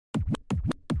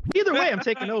Either way, I'm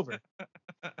taking over.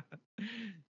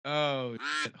 Oh,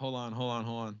 shit. Hold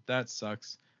on. That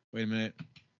sucks. Wait a minute.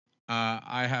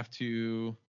 I have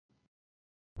to.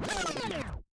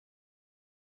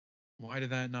 Why did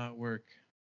that not work?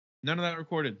 None of that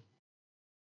recorded.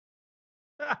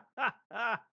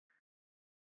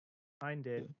 Mine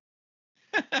did.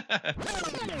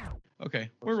 Okay,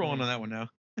 we're rolling on that one now.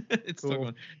 It's still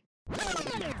going.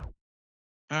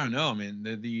 I don't know, man.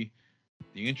 The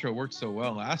intro worked so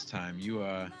well last time. You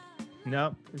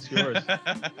No, it's yours.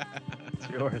 It's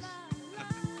yours.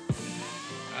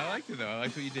 I liked it though. I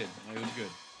liked what you did. It was good.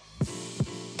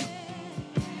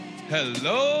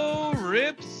 Hello,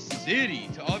 Rip City.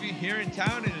 To all of you here in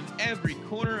town and in every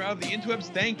corner of the interwebs,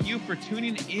 thank you for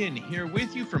tuning in. Here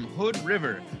with you from Hood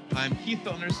River, I'm Keith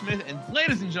Feltner Smith, and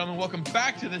ladies and gentlemen, welcome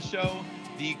back to the show.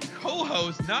 The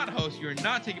co-host, not host, you're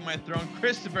not taking my throne,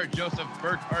 Christopher Joseph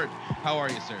Burkhart. How are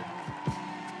you, sir?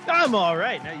 I'm all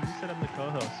right. Now you said I'm the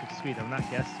co-host. It's sweet. I'm not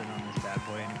guesting on this bad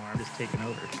boy anymore. I'm just taking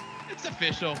over. It's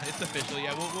official.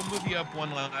 Yeah, we'll move you up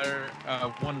one ladder,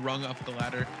 one rung up the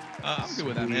ladder. I'm good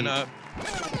with that, man.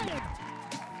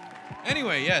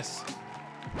 Anyway, yes.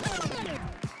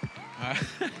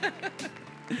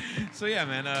 So yeah,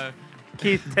 man.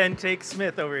 Keith 10 take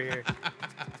Smith over here.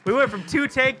 We went from 2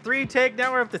 take, 3 take,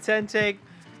 now we're up to 10 take.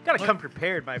 Gotta come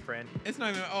prepared, my friend. It's not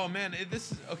even. Oh man,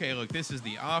 this is okay. Look, this is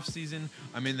the off season.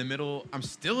 I'm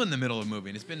still in the middle of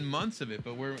moving. It's been months of it,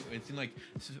 but it's in like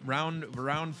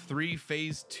round 3,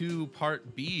 phase 2,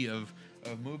 part B of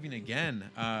moving again.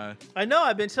 I know.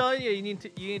 I've been telling you, you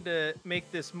need to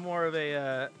make this more of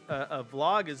a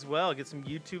vlog as well. Get some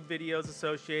YouTube videos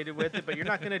associated with it. But you're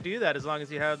not going to do that as long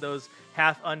as you have those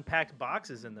half unpacked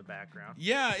boxes in the background.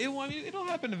 Yeah, it'll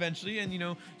happen eventually.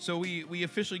 And so we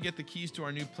officially get the keys to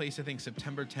our new place. I think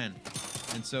September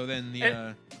 10th. And so then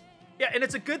Yeah, and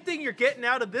it's a good thing you're getting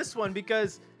out of this one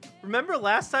because remember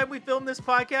last time we filmed this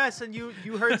podcast and you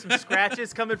heard some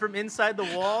scratches coming from inside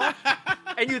the wall?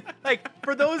 And you, like,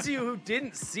 for those of you who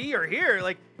didn't see or hear,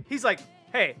 like, he's like,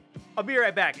 hey, I'll be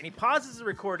right back. And he pauses the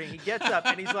recording. He gets up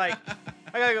and he's like,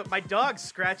 I gotta go. My dog's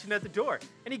scratching at the door.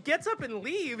 And he gets up and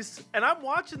leaves. And I'm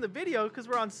watching the video because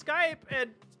we're on Skype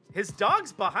and his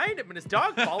dog's behind him and his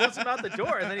dog follows him out the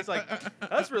door. And then he's like,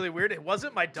 that's really weird. It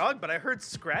wasn't my dog, but I heard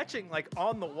scratching like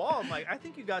on the wall. I'm like, I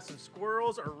think you got some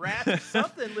squirrels or rats or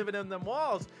something living in them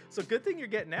walls. So good thing you're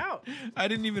getting out. I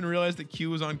didn't even realize that Q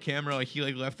was on camera. Like he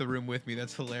left the room with me.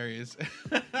 That's hilarious.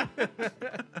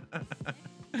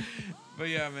 But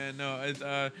yeah, man, it's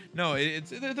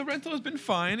the rental has been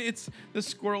fine. It's the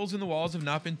squirrels in the walls have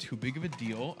not been too big of a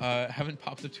deal. Haven't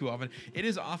popped up too often. It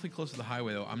is awfully close to the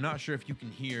highway though. I'm not sure if you can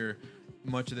hear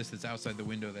much of this that's outside the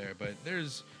window there, but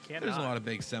there's a lot of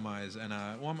big semis, and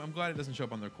I'm glad it doesn't show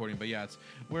up on the recording. But yeah,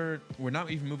 we're not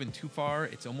even moving too far.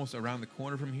 It's almost around the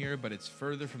corner from here, but it's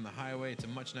further from the highway. It's a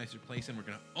much nicer place, and we're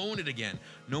gonna own it again.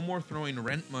 No more throwing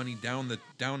rent money down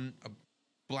a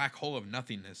black hole of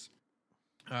nothingness.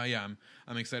 Yeah,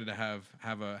 I'm excited to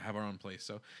have our own place,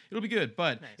 so it'll be good.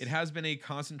 But It has been a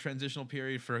constant transitional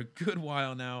period for a good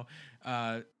while now.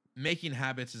 Making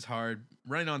habits is hard.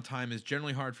 Running on time is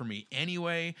generally hard for me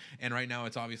anyway, and right now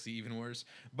it's obviously even worse.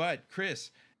 But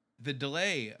Chris, the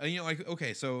delay,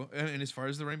 so and as far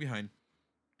as the running behind,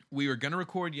 we were gonna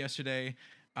record yesterday.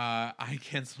 I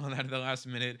canceled on that at the last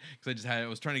minute because I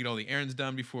was trying to get all the errands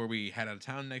done before we head out of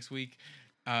town next week.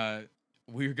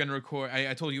 We were going to record.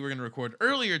 I told you we were going to record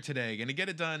earlier today, going to get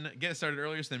it done, get it started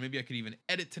earlier, so then maybe I could even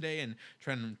edit today and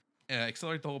try and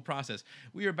accelerate the whole process.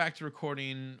 We are back to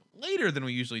recording later than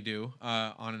we usually do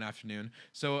on an afternoon.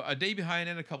 So a day behind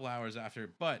and a couple hours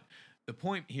after. But the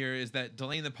point here is that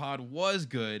delaying the pod was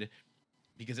good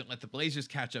because it let the Blazers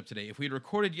catch up today. If we had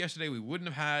recorded yesterday, we wouldn't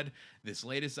have had this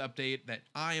latest update that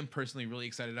I am personally really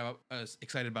excited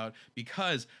about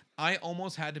because I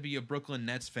almost had to be a Brooklyn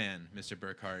Nets fan, Mr.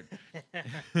 Burkhart.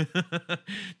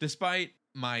 Despite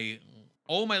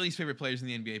all my least favorite players in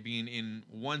the NBA being in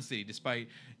one city, despite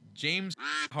James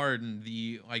Harden,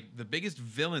 the biggest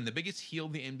villain, the biggest heel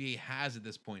the NBA has at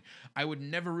this point, I would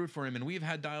never root for him. And we've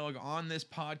had dialogue on this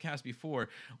podcast before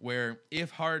where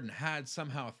if Harden had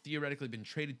somehow theoretically been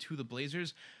traded to the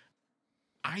Blazers,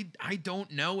 I don't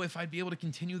know if I'd be able to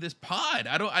continue this pod.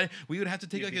 We would have to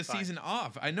take a season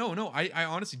off. I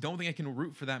honestly don't think I can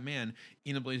root for that man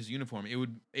in a Blazers uniform.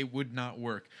 It would not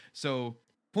work. So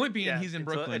Point being, Yeah, he's in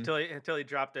Brooklyn. until he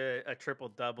dropped a triple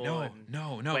double. No, and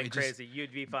no, went it crazy.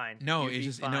 You'd be fine. no, You'd it be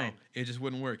just fine. it just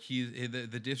wouldn't work.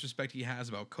 The disrespect he has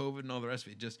about COVID and all the rest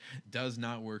of it just does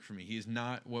not work for me. He is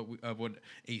not what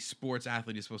a sports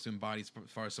athlete is supposed to embody as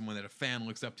far as someone that a fan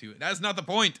looks up to. That's not the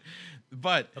point.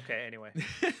 But Okay, anyway.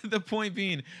 the point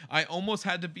being, I almost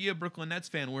had to be a Brooklyn Nets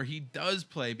fan where he does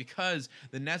play, because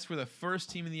the Nets were the first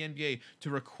team in the NBA to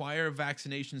require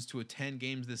vaccinations to attend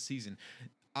games this season.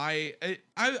 I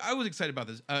was excited about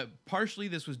this. Partially,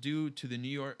 this was due to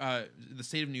the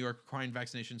state of New York requiring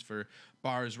vaccinations for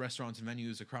bars, restaurants, and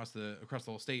venues across the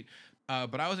whole state.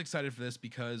 But I was excited for this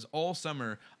because all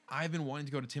summer I've been wanting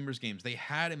to go to Timbers games. They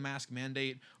had a mask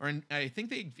mandate, I think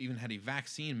they even had a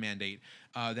vaccine mandate.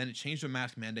 Then it changed to a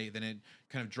mask mandate. Then it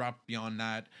kind of dropped beyond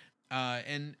that.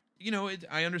 And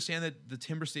I understand that the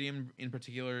Timber Stadium in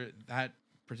particular, that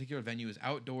particular venue is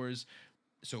outdoors,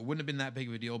 so it wouldn't have been that big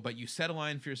of a deal, but you set a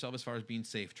line for yourself as far as being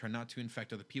safe. Try not to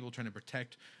infect other people, trying to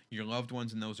protect your loved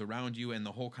ones and those around you, and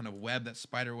the whole kind of web that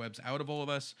spider webs out of all of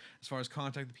us as far as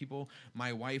contact with people.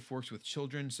 My wife works with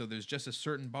children, so there's just a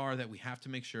certain bar that we have to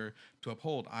make sure to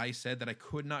uphold. I said that I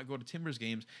could not go to Timbers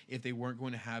games if they weren't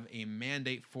going to have a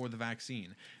mandate for the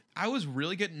vaccine. I was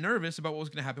really getting nervous about what was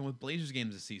going to happen with Blazers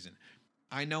games this season.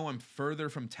 I know I'm further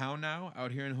from town now,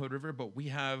 out here in Hood River, but we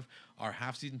have our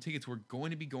half-season tickets. We're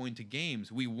going to be going to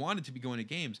games. We wanted to be going to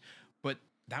games, but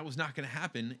that was not going to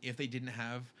happen if they didn't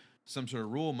have some sort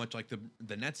of rule, much like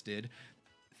the Nets did.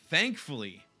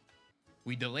 Thankfully,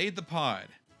 we delayed the pod,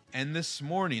 and this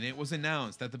morning it was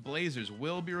announced that the Blazers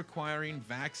will be requiring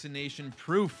vaccination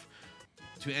proof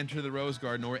to enter the Rose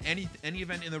Garden or any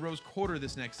event in the Rose Quarter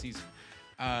this next season.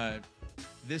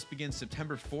 This begins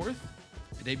September 4th.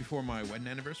 The day before my wedding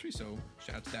anniversary, so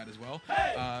shout out to that as well.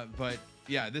 Hey! But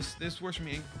yeah, this works for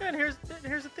me. And here's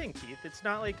the thing, Keith. It's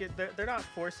not like they're not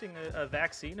forcing a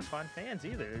vaccine upon fans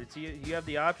either. It's you have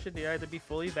the option to either be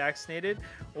fully vaccinated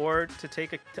or to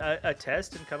take a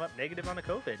test and come up negative on a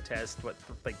COVID test.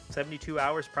 Like 72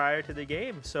 hours prior to the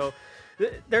game. So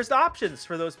there's the options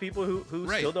for those people who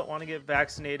Right. still don't want to get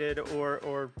vaccinated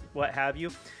or what have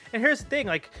you. And here's the thing,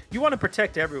 like, you want to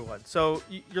protect everyone. So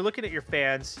you're looking at your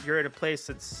fans. You're in a place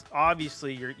that's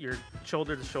obviously you're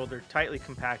shoulder to shoulder, tightly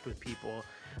compact with people.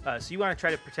 So you want to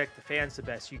try to protect the fans the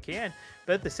best you can.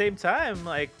 But at the same time,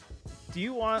 like, do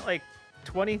you want like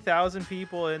 20,000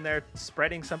 people in there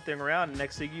spreading something around, and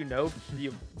next thing you know,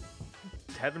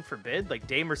 heaven forbid, like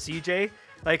Dame or CJ,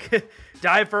 like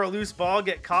dive for a loose ball,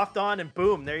 get coughed on, and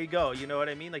boom, there you go. You know what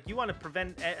I mean? Like, you want to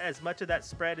prevent as much of that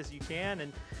spread as you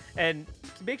can, and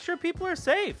make sure people are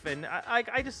safe. And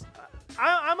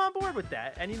I'm on board with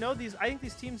that. And I think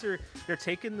these teams they're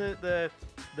taking the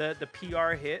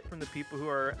PR hit from the people who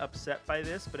are upset by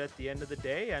this. But at the end of the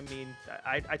day, I mean,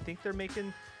 I think they're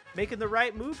making the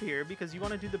right move here, because you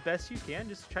want to do the best you can.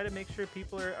 Just try to make sure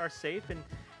people are safe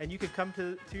and you can come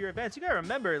to your events. You got to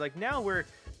remember, like, now we're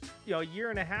a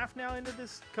year and a half now into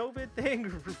this COVID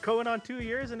thing, going on 2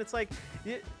 years, and it's like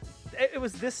it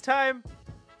was this time.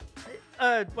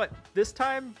 This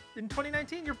time in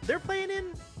 2019, they're playing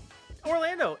in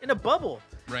Orlando in a bubble.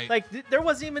 Right. Like, there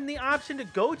wasn't even the option to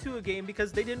go to a game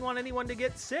because they didn't want anyone to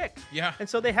get sick. Yeah. And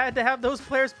so they had to have those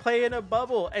players play in a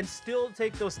bubble and still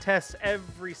take those tests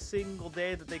every single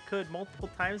day that they could, multiple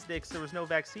times a day, because there was no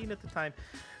vaccine at the time.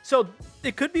 So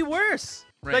it could be worse.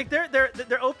 Right. Like,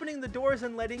 they're opening the doors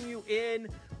and letting you in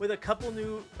with a couple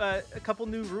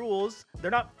new rules.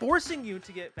 They're not forcing you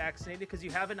to get vaccinated, because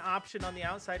you have an option on the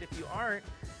outside if you aren't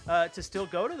to still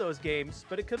go to those games.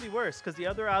 But it could be worse, because the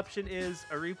other option is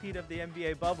a repeat of the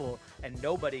NBA bubble and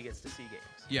nobody gets to see games.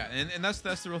 Yeah, and that's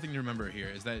the real thing to remember here,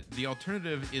 is that the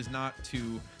alternative is not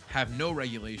to have no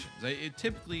regulations.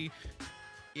 Typically,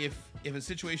 if a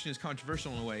situation is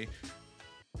controversial in a way,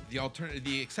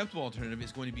 the acceptable alternative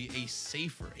is going to be a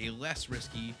safer, a less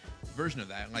risky version of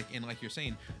that. Like you're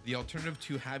saying, the alternative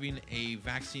to having a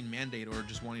vaccine mandate or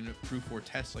just wanting a proof or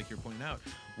test, like you're pointing out,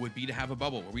 would be to have a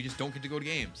bubble where we just don't get to go to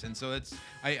games. And so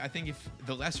I think if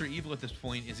the lesser evil at this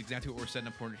point is exactly what we're setting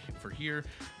up for here.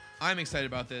 I'm excited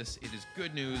about this. It is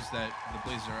good news that the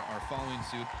Blazers are following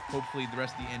suit. Hopefully the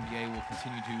rest of the NBA will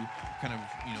continue to kind of,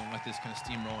 let this kind of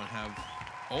steamroll and have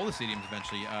all the stadiums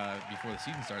eventually before the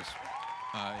season starts.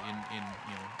 In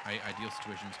ideal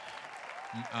situations,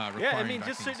 requiring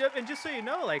vaccines. just so you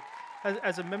know, like,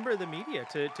 as a member of the media,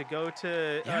 to go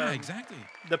to exactly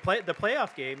the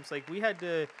playoff games, like, we had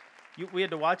to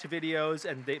watch videos,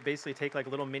 and they basically take like a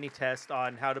little mini test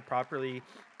on how to properly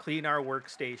clean our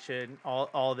workstation,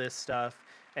 all this stuff.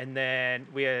 And then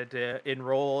we had to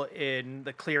enroll in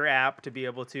the Clear app to be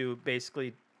able to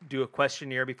basically do a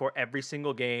questionnaire before every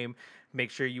single game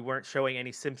make sure you weren't showing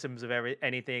any symptoms of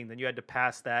anything. Then you had to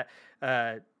pass that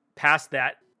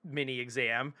mini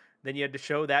exam. Then you had to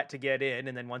show that to get in,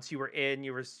 and then once you were in,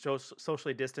 you were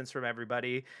socially distanced from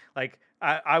everybody. Like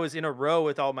I was in a row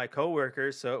with all my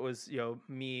coworkers, so it was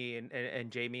me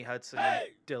and Jamie Hudson, and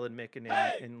Dylan Micken,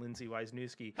 and Lindsay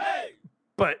Wisniewski.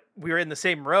 But we were in the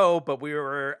same row, but we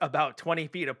were about 20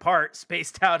 feet apart,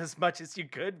 spaced out as much as you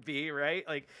could be, right?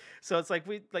 Like, so it's like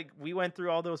we went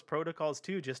through all those protocols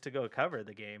too, just to go cover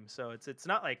the game. So it's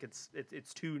not like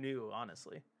it's too new,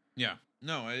 honestly. Yeah,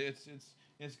 no,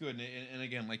 it's good, and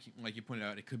again, like you pointed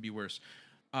out, it could be worse.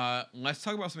 Let's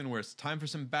talk about something worse. Time for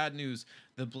some bad news.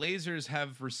 The Blazers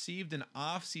have received an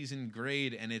off-season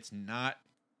grade, and it's not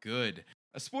good.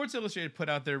 Sports Illustrated put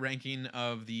out their ranking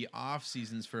of the off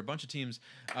seasons for a bunch of teams,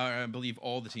 I believe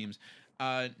all the teams.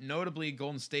 Notably,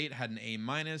 Golden State had an A-,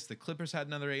 the Clippers had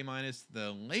another A-,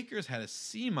 the Lakers had a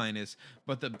C-,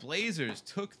 but the Blazers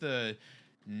took the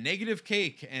negative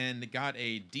cake and got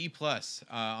a D+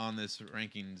 on this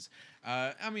rankings.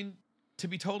 I mean, to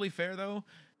be totally fair though,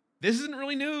 this isn't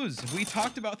really news. We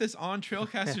talked about this on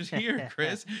Trailcasters here,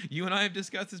 Chris. You and I have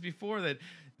discussed this before, that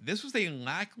this was a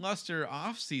lackluster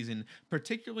offseason,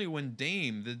 particularly when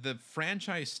Dame, the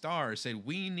franchise star, said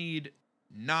we need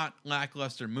not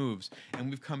lackluster moves. And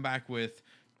we've come back with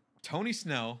Tony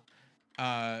Snell,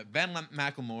 Ben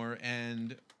McLemore,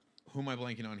 and who am I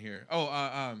blanking on here?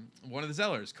 Oh, one of the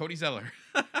Zellers, Cody Zeller.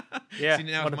 Yeah, See,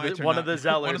 now one, it's my of the, turn one now. of the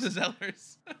Zellers. One of the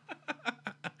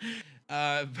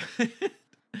Zellers.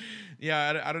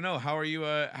 Yeah, I don't know. How are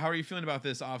you feeling about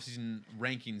this offseason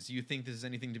rankings? Do you think this is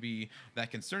anything to be that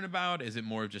concerned about? Is it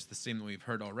more of just the same that we've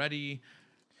heard already?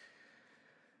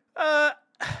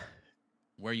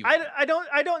 Where you? I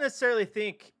don't necessarily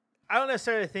think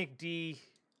D,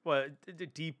 D-,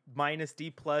 D+,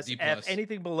 F,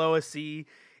 anything below a C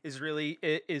is really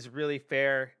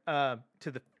fair to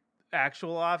the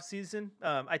actual offseason.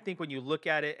 I think when you look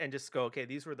at it and just go, okay,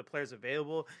 these were the players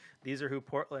available, these are who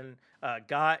Portland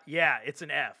got, yeah, it's an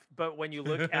F. But when you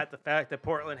look at the fact that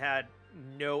Portland had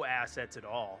no assets at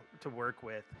all to work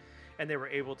with, and they were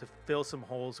able to fill some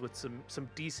holes with some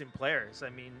decent players. I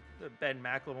mean, Ben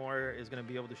McLemore is going to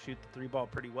be able to shoot the three ball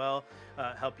pretty well,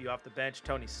 help you off the bench.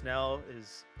 Tony Snell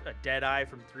is a dead eye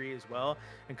from three as well.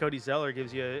 And Cody Zeller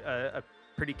gives you a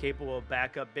pretty capable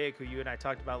backup big, who you and I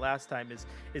talked about last time,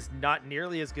 is not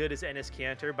nearly as good as Enes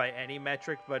Kanter by any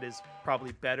metric, but is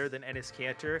probably better than Enes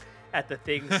Kanter at the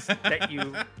things that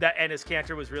Enes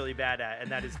Kanter was really bad at, and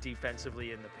that is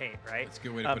defensively in the paint, right? That's a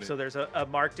good way to put it. So there's a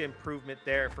marked improvement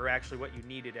there for actually what you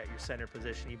needed at your center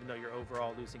position, even though you're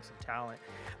overall losing some talent.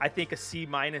 I think a C-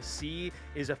 C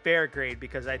is a fair grade,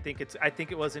 because I think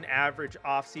it was an average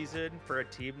offseason for a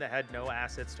team that had no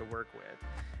assets to work with.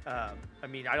 I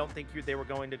mean, I don't think they were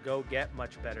going to go get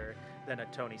much better than a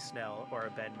Tony Snell or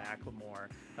a Ben McLemore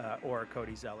or a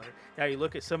Cody Zeller. Now, you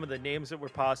look at some of the names that were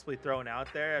possibly thrown out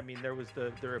there. I mean, there was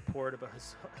the report of a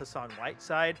Hassan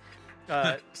Whiteside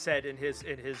said in his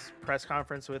press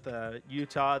conference with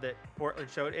Utah that Portland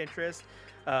showed interest.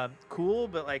 Cool,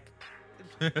 but like,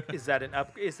 is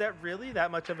that really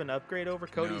that much of an upgrade over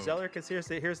Cody Zeller? Because here's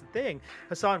the thing: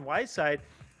 Hassan Whiteside,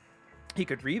 he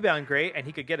could rebound great and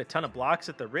he could get a ton of blocks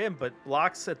at the rim, but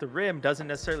blocks at the rim doesn't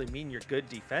necessarily mean you're good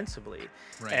defensively.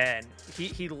 Right. And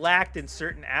he lacked in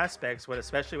certain aspects,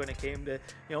 especially when it came to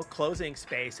closing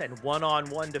space and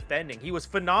one-on-one defending. He was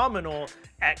phenomenal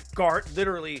at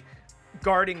literally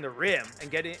guarding the rim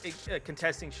and getting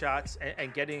contesting shots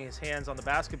and getting his hands on the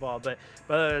basketball. But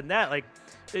other than that, like,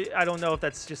 I don't know if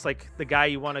that's just like the guy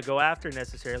you want to go after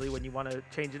necessarily when you want to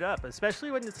change it up,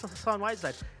 especially when it's Hassan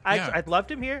Whiteside. I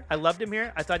loved him here.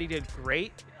 I thought he did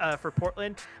great for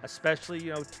Portland,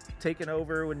 especially taking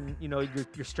over when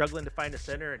you're struggling to find a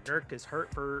center and Nurk is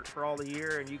hurt for all the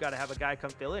year and you got to have a guy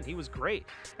come fill in. He was great,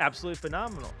 absolutely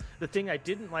phenomenal. The thing I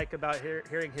didn't like about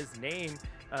hearing his name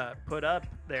put up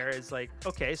there is like,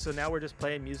 okay, so now we're just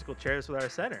playing musical chairs with our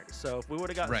centers. So if we would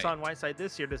have got Hassan Whiteside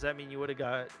this year, does that mean you would have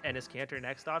got Enes Kanter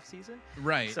next offseason?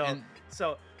 Right.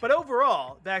 But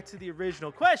overall, back to the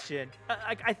original question,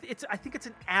 I think it's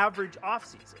an average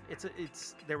offseason.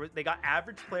 They got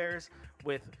average players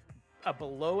with a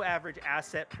below average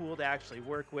asset pool to actually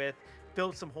work with,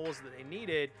 filled some holes that they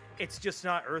needed. It's just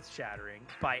not earth shattering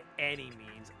by any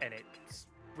means, and it's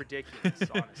ridiculous,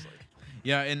 honestly.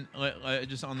 Yeah, and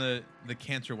just on the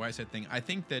Kanter Whiteside thing, I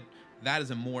think that is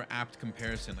a more apt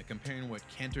comparison. Like comparing what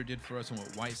Kanter did for us and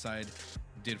what Whiteside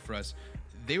did for us.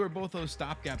 They were both those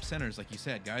stopgap centers, like you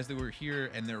said, guys that were here,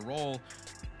 and their role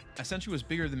essentially was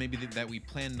bigger than maybe that we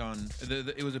planned on.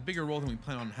 It was a bigger role than we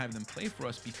planned on having them play for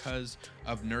us because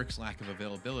of Nurk's lack of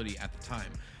availability at the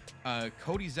time.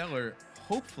 Cody Zeller,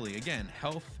 hopefully, again,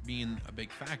 health being a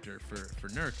big factor for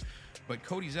Nurk, but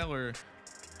Cody Zeller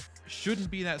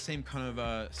shouldn't be that same kind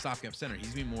of stopgap center.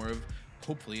 He's going to be more of,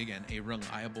 hopefully, again, a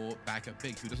reliable backup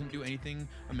big who doesn't do anything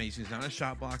amazing. He's not a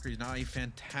shot blocker. He's not a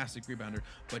fantastic rebounder,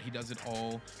 but he does it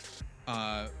all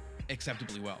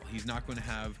acceptably well. He's not going to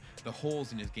have the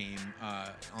holes in his game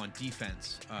on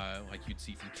defense like you'd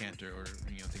see from Cantor or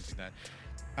things like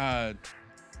that.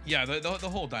 Yeah, the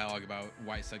whole dialogue about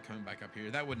Whiteside coming back up here,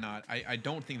 that would not. I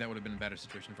don't think that would have been a better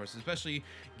situation for us, especially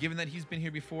given that he's been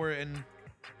here before and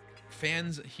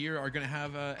fans here are going to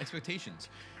have expectations.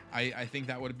 I think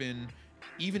that would have been,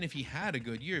 even if he had a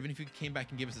good year, even if he came back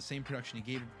and gave us the same production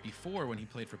he gave before when he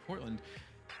played for Portland,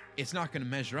 it's not going to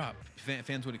measure up.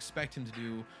 Fans would expect him to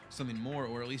do something more,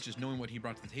 or at least just knowing what he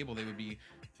brought to the table, they would be,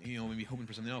 maybe hoping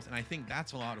for something else. And I think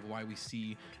that's a lot of why we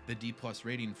see the D+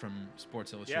 rating from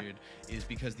Sports Illustrated is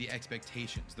because the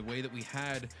expectations, the way that we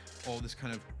had all this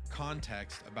kind of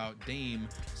context about Dame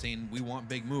saying we want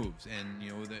big moves,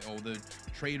 and all the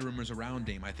trade rumors around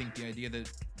Dame. I think the idea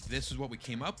that this is what we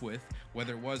came up with,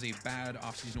 whether it was a bad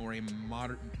offseason or a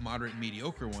moderate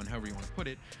mediocre one, however you want to put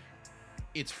it,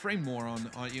 it's framed more on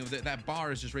that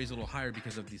bar is just raised a little higher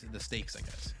because of the stakes, I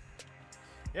guess.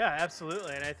 Yeah,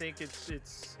 absolutely. And I think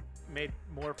it's made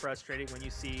more frustrating when you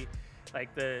see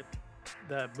like the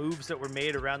moves that were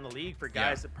made around the league for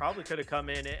guys that probably could have come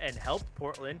in and helped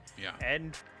Portland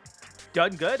and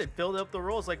done good and filled up the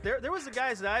roles. Like there was the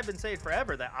guys that I've been saying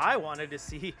forever that I wanted to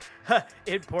see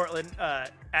in Portland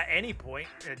at any point,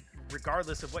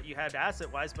 regardless of what you had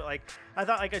asset wise. But like I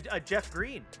thought like a Jeff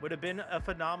Green would have been a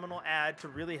phenomenal add to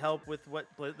really help with what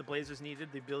the Blazers needed,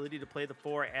 the ability to play the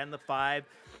 4 and the 5,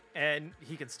 and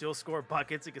he can still score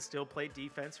buckets. He can still play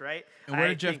defense, right? And where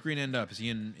did Jeff Green end up? Is he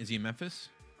in Memphis?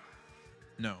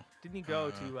 No. Didn't he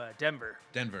go to Denver?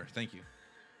 Denver, thank you.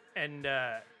 And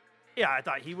I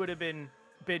thought he would have been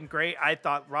great. I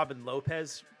thought Robin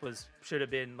Lopez should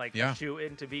have been like a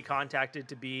shoe-in to be contacted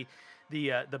to be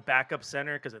the backup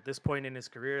center, because at this point in his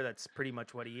career, that's pretty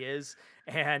much what he is,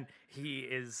 and he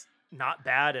is not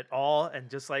bad at all. And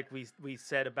just like we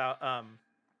said about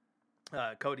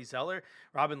Cody Zeller,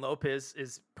 Robin Lopez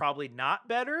is probably not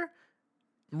better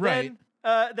than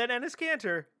Enes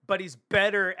Kanter, but he's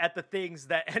better at the things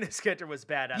that Enes Kanter was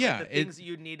bad at. Yeah, like the things that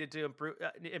you needed to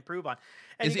improve on.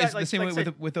 And it's the same way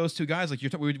with those two guys. Like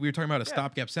we were talking about a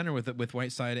stopgap center with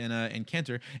Whiteside and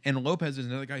Kanter, and Lopez is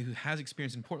another guy who has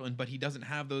experience in Portland, but he doesn't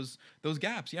have those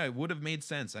gaps. Yeah, it would have made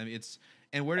sense. I mean,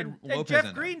 where did Lopez and Jeff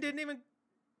end Green up? didn't even.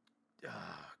 Oh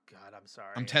God, I'm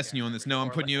sorry. I'm testing you on this. No, I'm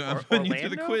putting you through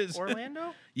the quiz.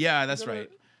 Orlando? Yeah, that's right.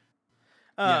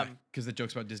 Yeah, because the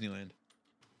joke's about Disneyland.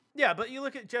 Yeah, but you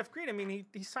look at Jeff Green. I mean,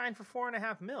 he signed for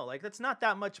 $4.5 million. Like that's not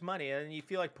that much money, and you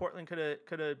feel like Portland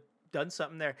could have done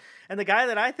something there. And the guy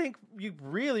that I think you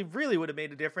really, really would have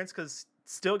made a difference, because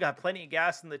still got plenty of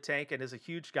gas in the tank and is a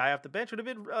huge guy off the bench, would have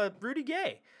been Rudy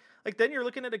Gay. Like then you're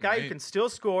looking at a guy who can still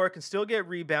score, can still get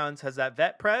rebounds, has that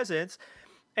vet presence.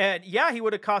 And yeah, he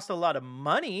would have cost a lot of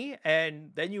money,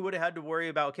 and then you would have had to worry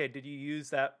about, okay, did you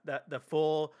use the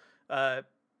full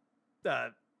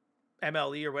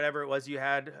MLE or whatever it was you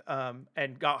had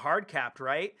and got hard capped,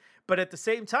 right? But at the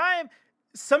same time,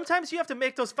 sometimes you have to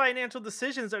make those financial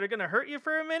decisions that are going to hurt you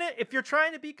for a minute if you're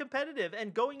trying to be competitive,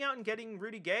 and going out and getting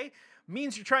Rudy Gay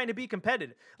means you're trying to be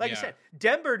competitive. Like I said,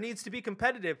 Denver needs to be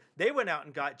competitive. They went out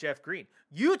and got Jeff Green.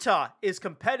 Utah is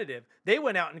competitive. They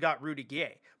went out and got Rudy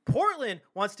Gay. Portland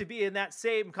wants to be in that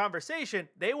same conversation.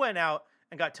 They went out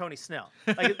and got Tony Snell.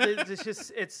 Like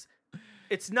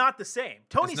it's not the same.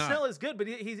 Tony Snell is good, but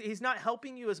he's not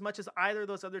helping you as much as either of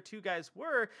those other two guys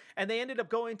were. And they ended up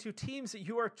going to teams that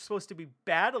you are supposed to be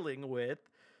battling with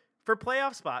for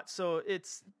playoff spots. So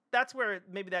that's where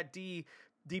maybe that D+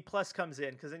 comes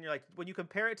in, because then you're like, when you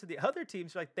compare it to the other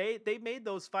teams, you're like they made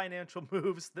those financial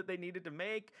moves that they needed to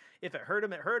make. If it hurt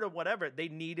them, whatever. They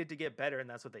needed to get better, and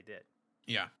that's what they did.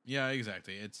 Yeah,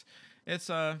 exactly. It's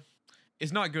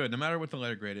not good. No matter what the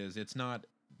letter grade is, it's not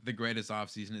the greatest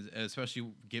offseason,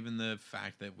 especially given the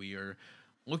fact that we are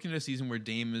looking at a season where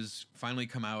Dame has finally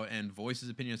come out and voiced his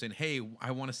opinion, saying, hey,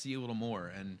 I want to see a little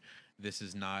more. And this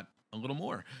is not a little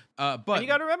more. But and you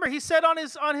got to remember, he said on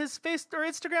his face or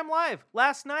Instagram Live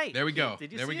last night. There we go.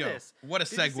 Did you see this? What a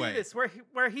segue. Did you see this?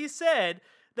 Where he said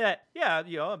that,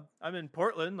 I'm in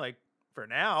Portland, like, for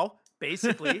now,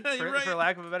 basically, for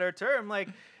lack of a better term. Like,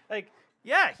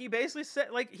 yeah, he basically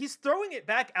said, like, he's throwing it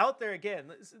back out there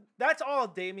again. That's all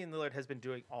Damian Lillard has been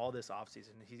doing all this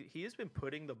offseason. He has been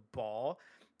putting the ball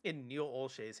in Neil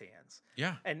Olshey's hands.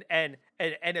 Yeah. And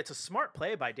it's a smart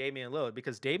play by Damian Lillard,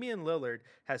 because Damian Lillard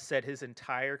has said his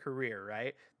entire career,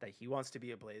 right, that he wants to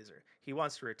be a Blazer. He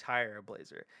wants to retire a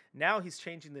Blazer. Now he's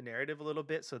changing the narrative a little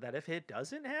bit so that if it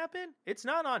doesn't happen, it's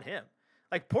not on him.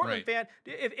 Like Portland fan,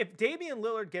 if Damian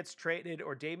Lillard gets traded,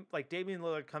 or Damian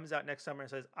Lillard comes out next summer and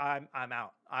says, I'm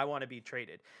out, I want to be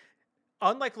traded.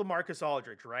 Unlike LaMarcus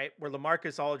Aldridge, right, where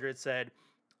LaMarcus Aldridge said,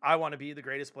 I want to be the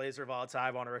greatest Blazer of all time,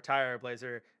 I want to retire a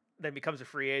Blazer, then becomes a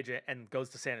free agent and goes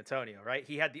to San Antonio, right?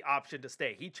 He had the option to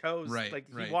stay. He chose,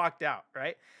 he walked out,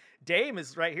 right? Dame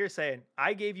is right here saying,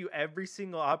 I gave you every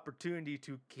single opportunity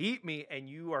to keep me, and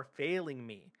you are failing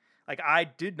me. Like, I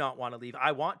did not want to leave.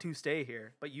 I want to stay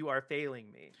here, but you are failing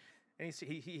me. And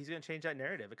he's going to change that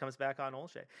narrative. It comes back on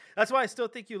Olshey. That's why I still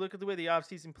think you look at the way the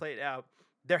offseason played out,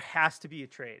 there has to be a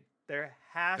trade. There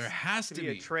has to be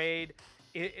a trade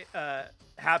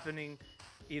happening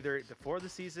either before the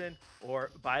season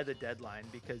or by the deadline,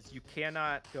 because you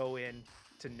cannot go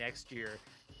into next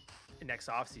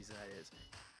offseason, that is,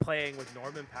 playing with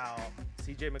Norman Powell,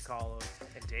 CJ McCollum,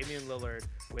 and Damian Lillard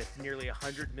with nearly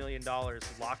 $100 million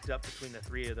locked up between the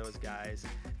three of those guys,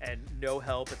 and no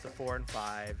help at the 4 and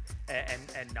 5,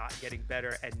 and not getting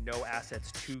better, and no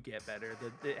assets to get better.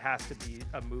 It has to be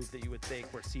a move that you would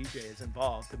think where CJ is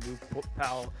involved, to move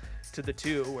Powell to the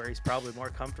 2, where he's probably more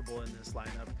comfortable in this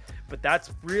lineup. But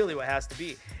that's really what has to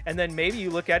be. And then maybe you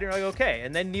look at it and you're like, okay,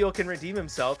 and then Neil can redeem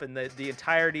himself, and the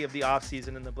entirety of the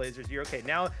offseason in the Blazers, you're okay.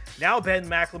 Now Ben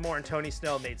McLemore and Tony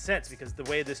Snell made sense, because the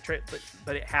way this trade, but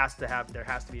there has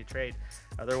to be a trade.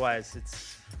 Otherwise,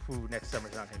 next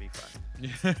summer's not going to be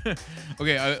fun.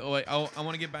 Okay, I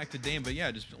want to get back to Dame, but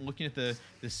yeah, just looking at the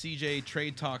CJ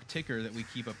trade talk ticker that we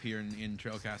keep up here in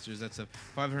Trailcasters, that's the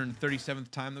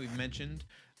 537th time that we've mentioned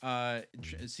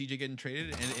CJ getting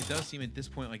traded, and it does seem at this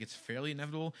point like it's fairly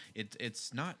inevitable.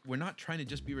 It's not, we're not trying to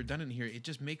just be redundant here. It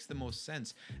just makes the most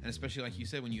sense, and especially like you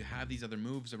said, when you have these other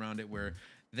moves around it where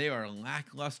they are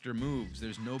lackluster moves.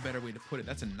 There's no better way to put it.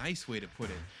 That's a nice way to put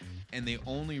it, and they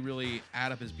only really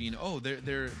add up as being,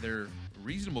 they're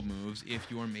reasonable moves if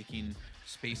you are making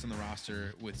space on the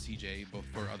roster with CJ, both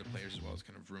for other players as well as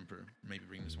kind of room for maybe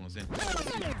bringing this one in.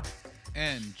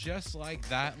 And just like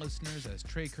that, listeners, as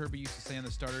Trey Kirby used to say on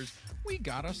the starters, we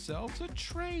got ourselves a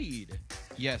trade.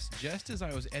 Yes, just as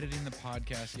I was editing the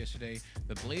podcast yesterday,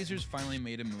 the Blazers finally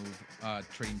made a move,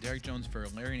 trading Derrick Jones for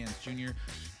Larry Nance Jr.,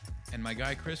 and my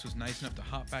guy Chris was nice enough to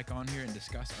hop back on here and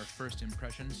discuss our first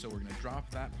impressions, so we're going to drop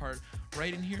that part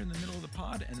right in here in the middle of the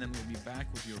pod, and then we'll be back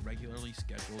with your regularly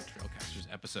scheduled Trailcasters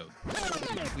episode.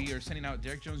 We are sending out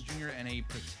Derrick Jones Jr. and a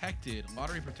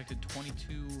lottery-protected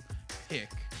 22 pick.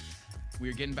 We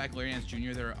are getting back Larry Nance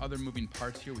Jr. There are other moving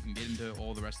parts here. We can get into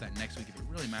all the rest of that next week if it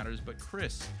really matters. But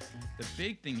Chris, the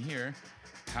big thing here,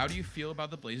 how do you feel about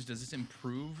the Blazers? Does this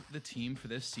improve the team for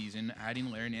this season,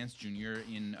 adding Larry Nance Jr.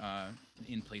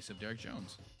 in place of Derrick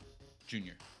Jones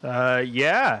Jr.?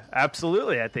 Yeah,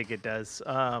 absolutely. I think it does.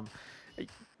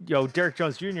 Derrick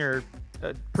Jones Jr.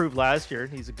 Proved last year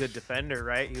he's a good defender,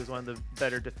 right? He was one of the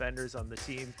better defenders on the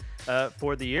team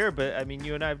for the year. But I mean,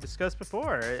 you and I have discussed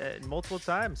before multiple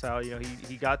times how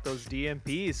he got those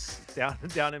DMPs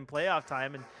down in playoff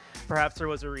time, and perhaps there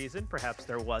was a reason, perhaps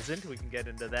there wasn't. We can get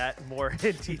into that more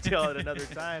in detail at another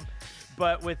time.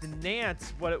 But with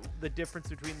Nance, the difference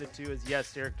between the two is,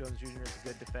 yes, Derrick Jones Jr. is a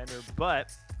good defender,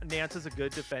 but Nance is a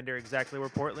good defender exactly where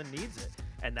Portland needs it,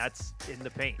 and that's in the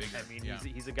paint. Bigger, I mean,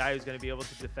 he's a guy who's going to be able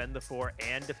to defend the 4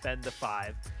 and defend the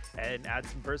 5 and add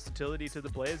some versatility to the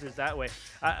Blazers that way.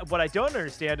 What I don't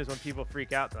understand is when people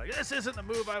freak out, they're like, this isn't the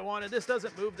move I wanted, this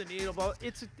doesn't move the needle. Well,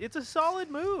 it's a solid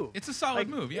move. It's a solid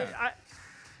move, yeah.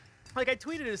 I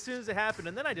tweeted it as soon as it happened,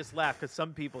 and then I just laughed because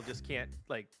some people just can't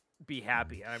be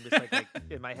happy. And I'm just like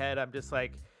in my head, I'm just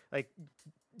like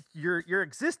your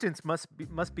existence must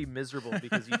be miserable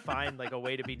because you find a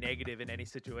way to be negative in any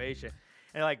situation.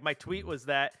 And my tweet was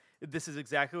that this is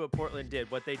exactly what Portland did.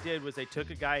 What they did was they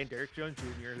took a guy in Derrick Jones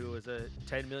Jr. who was a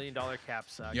 $10 million cap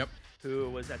suck, who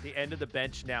was at the end of the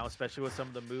bench now, especially with some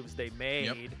of the moves they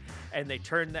made, and they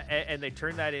turned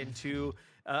that into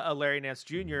a Larry Nance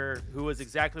Jr. who was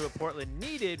exactly what Portland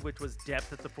needed, which was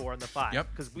depth at the 4 and the 5.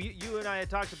 Because you and I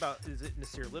had talked about, is it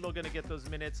Nasir Little going to get those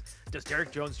minutes? Does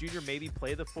Derrick Jones Jr. maybe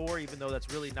play the 4, even though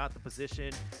that's really not the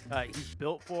position he's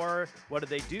built for? What do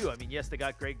they do? I mean, yes, they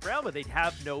got Greg Brown, but they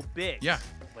have no bigs. Yeah.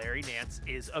 Larry Nance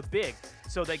is a big.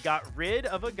 So they got rid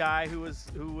of a guy who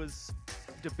was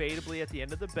debatably at the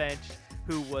end of the bench,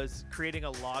 who was creating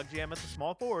a logjam at the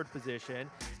small forward position,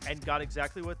 and got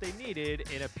exactly what they needed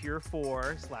in a pure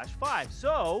 4/5.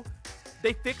 So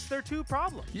they fixed their two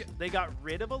problems. Yeah. They got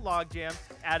rid of a logjam,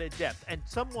 added depth, and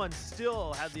someone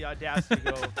still had the audacity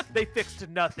to go, they fixed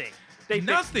nothing. They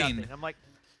fixed nothing. I'm like,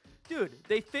 dude,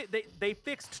 they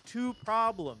fixed two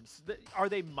problems. Are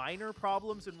they minor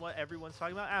problems in what everyone's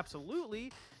talking about?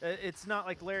 Absolutely. It's not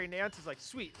like Larry Nance is like,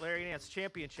 sweet, Larry Nance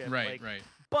championship. Right, right.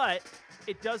 But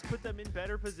it does put them in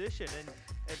better position,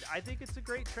 and I think it's a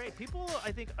great trade. People,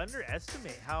 I think,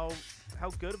 underestimate how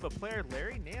good of a player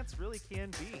Larry Nance really can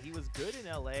be. He was good in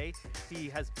LA. He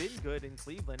has been good in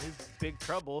Cleveland. His big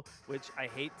trouble, which I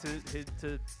hate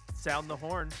to sound the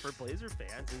horn for Blazer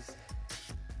fans, is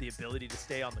the ability to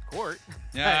stay on the court.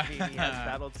 Yeah. I mean, he has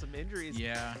battled some injuries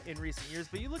in recent years.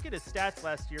 But you look at his stats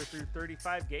last year through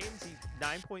 35 games, he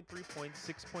 9.3 points,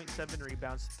 6.7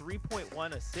 rebounds,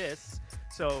 3.1 assists.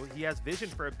 So he has vision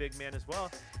for a big man as well.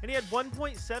 And he had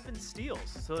 1.7 steals.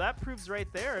 So that proves right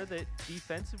there that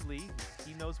defensively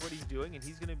he knows what he's doing, and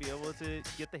he's going to be able to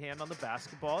get the hand on the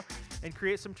basketball and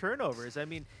create some turnovers. I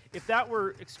mean, if that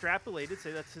were extrapolated,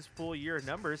 say that's his full year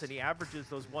numbers, and he averages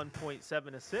those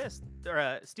 1.7 assists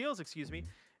or steals, excuse me,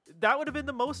 that would have been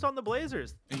the most on the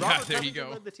Blazers. Robert there you Covington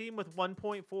go. led the team with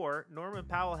 1.4. Norman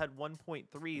Powell had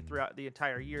 1.3 throughout the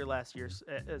entire year last year,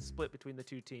 split between the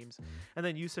two teams. And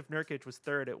then Yusuf Nurkic was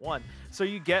third at 1. So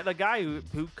you get a guy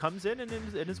who comes in and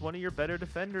is one of your better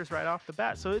defenders right off the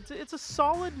bat. So it's a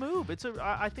solid move.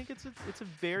 I think it's a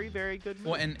very, very good move.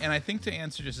 Well, and I think to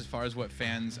answer just as far as what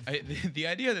fans, the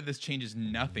idea that this changes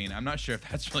nothing, I'm not sure if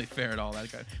that's really fair at all.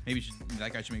 That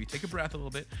guy should maybe take a breath a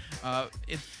little bit.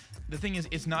 The thing is,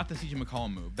 it's not the CJ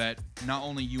McCollum move that not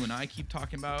only you and I keep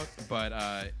talking about, but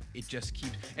it just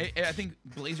keeps. I think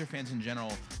Blazer fans in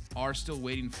general are still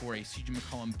waiting for a CJ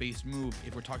McCollum-based move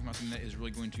if we're talking about something that is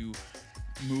really going to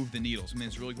move the needle, something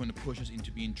that's really going to push us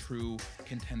into being true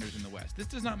contenders in the West. This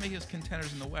does not make us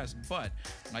contenders in the West, but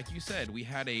like you said, we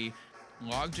had a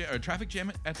traffic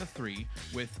jam at the 3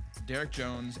 with Derek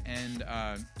Jones and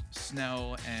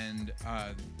Snell and.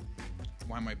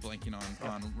 Why am I blanking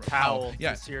on Powell? Yeah,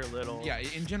 Nasir Little. Yeah,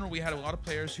 in general, we had a lot of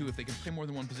players who, if they can play more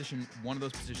than one position, one of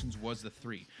those positions was the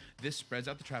 3. This spreads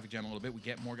out the traffic jam a little bit. We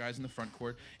get more guys in the front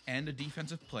court and a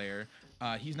defensive player.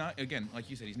 He's not, again, like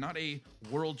you said, he's not a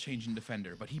world-changing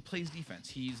defender, but he plays defense.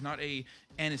 He's not a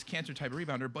Enes Kanter type of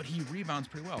rebounder, but he rebounds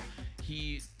pretty well.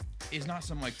 He is not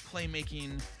some like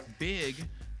playmaking big.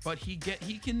 But he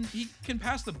can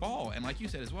pass the ball, and like you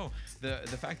said as well,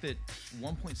 the fact that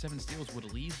 1.7 steals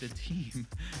would lead the team,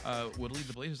 would lead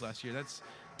the Blazers last year.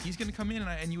 He's going to come in,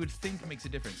 and you would think makes a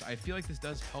difference. I feel like this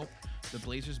does help the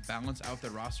Blazers balance out their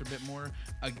roster a bit more.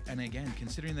 And again,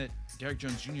 considering that Derek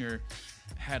Jones Jr.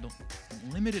 had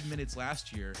limited minutes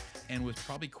last year and was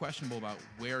probably questionable about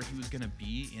where he was going to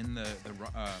be in the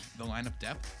lineup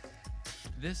depth.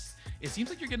 It seems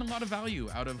like you're getting a lot of value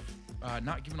out of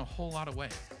not giving a whole lot away.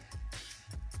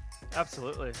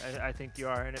 Absolutely, I think you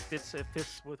are, and it fits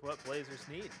with what Blazers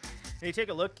need. And you take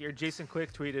a look here. Jason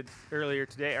Quick tweeted earlier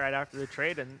today, right after the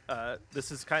trade, and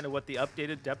this is kind of what the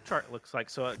updated depth chart looks like.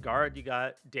 So at guard, you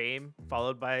got Dame,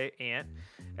 followed by Ant.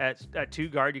 At 2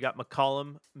 guard, you got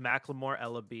McCollum, McLemore,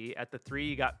 Ellaby. At the 3,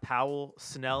 you got Powell,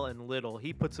 Snell, and Little.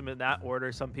 He puts them in that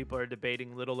order. Some people are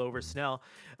debating Little over Snell.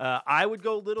 I would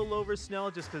go Little over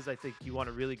Snell just because I think you want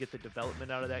to really get the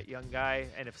development out of that young guy.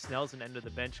 And if Snell's an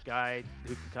end-of-the-bench guy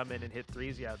who can come in and hit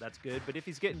threes, yeah, that's good. But if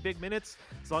he's getting big minutes,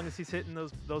 as long as he's hitting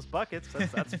those buckets,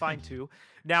 that's fine too.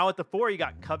 Now at the 4, you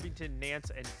got Covington,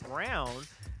 Nance, and Brown.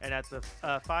 And at the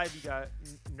 5, you got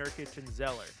Nurkic and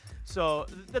Zeller. So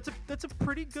that's a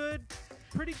pretty good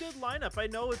lineup. I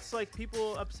know it's like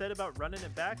people upset about running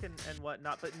it back and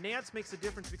whatnot, but Nance makes a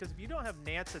difference because if you don't have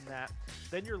Nance in that,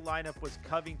 then your lineup was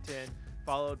Covington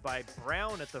followed by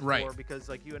Brown at the 4 because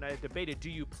like you and I have debated, do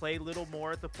you play Little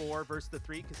more at the 4 versus the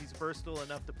 3 because he's versatile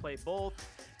enough to play both,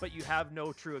 but you have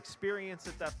no true experience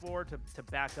at that 4 to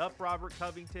back up Robert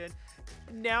Covington.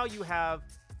 Now you have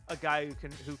a guy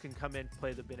who can come in and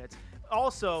play the minutes.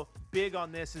 Also, big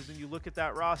on this is when you look at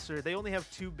that roster, they only have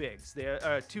 2 bigs. They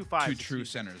are 2 5s. 2 true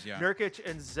centers, yeah. Nurkic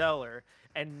and Zeller,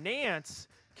 and Nance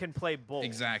can play both.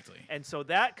 Exactly. And so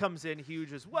that comes in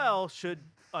huge as well. Should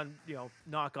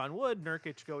knock on wood,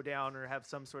 Nurkic go down or have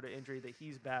some sort of injury that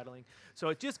he's battling. So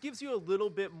it just gives you a little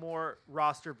bit more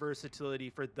roster versatility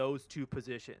for those 2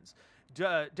 positions.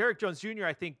 Derek Jones Jr.,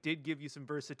 I think, did give you some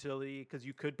versatility because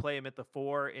you could play him at the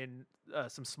 4 in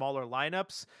some smaller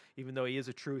lineups, even though he is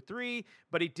a true 3,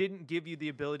 but he didn't give you the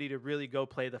ability to really go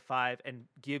play the 5 and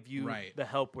give you the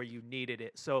help where you needed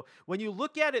it. So when you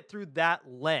look at it through that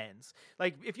lens,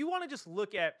 like if you want to just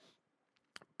look at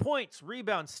points,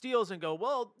 rebounds, steals, and go,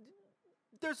 well,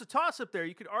 there's a toss-up there.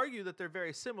 You could argue that they're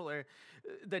very similar.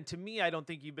 Then to me, I don't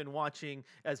think you've been watching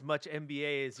as much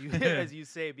NBA as you as you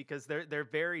say, because they're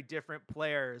very different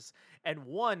players, and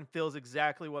one fills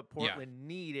exactly what Portland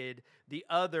needed. The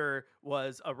other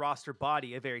was a roster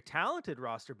body, a very talented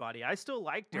roster body. I still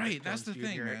like Derrick That's Jones the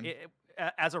thing, Jr. man.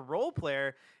 As a role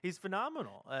player, he's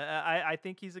phenomenal. I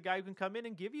think he's a guy who can come in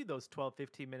and give you those 12,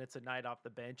 15 minutes a night off the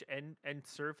bench and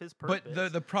serve his purpose.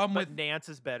 But the problem with Nance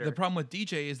is better. The problem with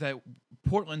DJ is that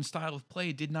Portland's style of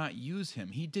play did not use him.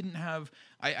 He didn't have.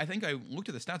 I think I looked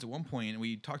at the stats at one point, and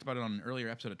we talked about it on an earlier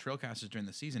episode of Trailcasters during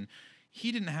the season.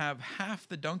 He didn't have half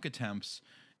the dunk attempts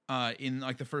in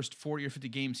like the first 40 or 50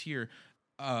 games here.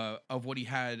 Of what he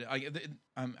had,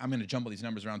 I'm going to jumble these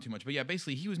numbers around too much, but yeah,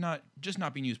 basically he was not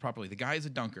being used properly. The guy is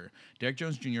a dunker. Derrick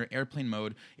Jones Jr. airplane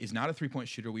mode is not a 3-point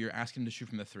shooter. We were asking him to shoot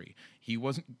from the 3. He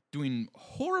wasn't doing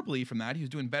horribly from that. He was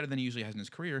doing better than he usually has in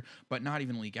his career, but not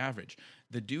even league average.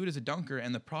 The dude is a dunker,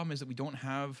 and the problem is that we don't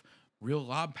have real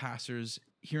lob passers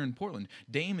here in Portland.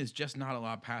 Dame is just not a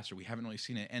lob passer. We haven't really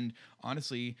seen it, and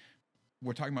honestly,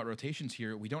 we're talking about rotations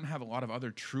here. We don't have a lot of other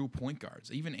true point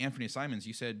guards. Even Anthony Simons,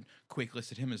 you said Quick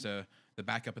listed him as the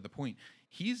backup at the point.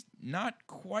 He's not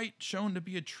quite shown to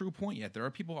be a true point yet. There are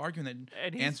people arguing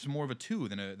that Ant's more of a 2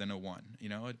 than a 1. You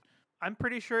know, I'm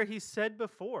pretty sure he said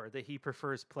before that he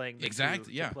prefers playing the 2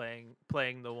 to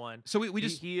playing the 1. So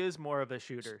he is more of a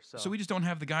shooter. So we just don't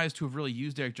have the guys to have really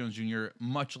used Derrick Jones Jr.,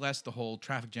 much less the whole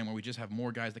traffic jam where we just have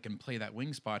more guys that can play that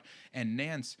wing spot. And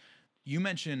Nance, you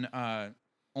mentioned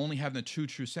only having the two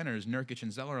true centers, Nurkic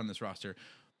and Zeller, on this roster.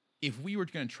 If we were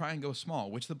going to try and go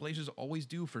small, which the Blazers always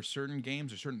do for certain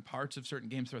games or certain parts of certain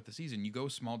games throughout the season, you go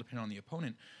small depending on the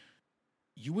opponent,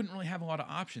 you wouldn't really have a lot of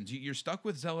options. You're stuck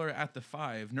with Zeller at the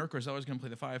 5. Nurk or Zeller's going to play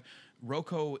the 5.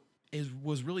 Rocco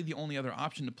was really the only other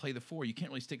option to play the 4. You can't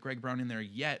really stick Greg Brown in there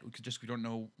yet because we don't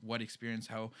know what experience,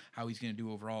 how he's going to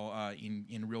do overall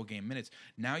in real game minutes.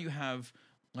 Now you have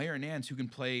Lair and Nance who can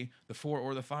play the 4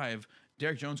 or the 5.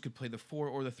 Derrick Jones could play the 4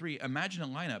 or the 3. Imagine a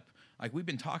lineup like we've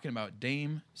been talking about.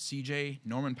 Dame, CJ,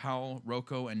 Norman Powell,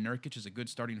 Rocco, and Nurkic is a good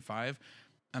starting 5.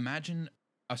 Imagine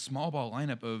a small ball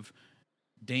lineup of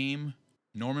Dame,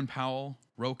 Norman Powell,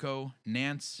 Rocco,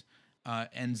 Nance,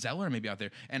 and Zeller maybe out there.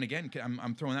 And again,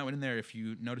 I'm throwing that one in there. If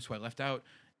you notice who I left out,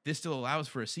 this still allows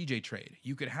for a CJ trade.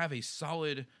 You could have a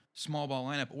solid small ball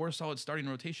lineup or a solid starting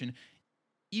rotation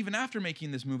even after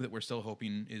making this move that we're still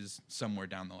hoping is somewhere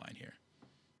down the line here.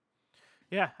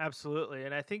 Yeah, absolutely.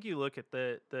 And I think you look at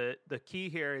the key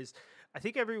here is, I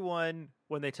think everyone,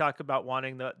 when they talk about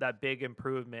wanting that big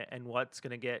improvement and what's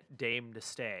going to get Dame to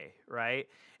stay, right?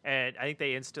 And I think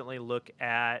they instantly look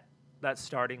at that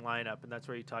starting lineup, and that's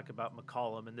where you talk about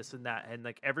McCollum and this and that. And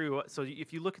like everyone, so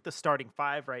if you look at the starting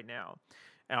 5 right now,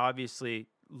 and obviously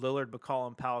Lillard,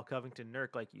 McCollum, Powell, Covington,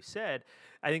 Nurk, like you said,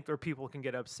 I think where people can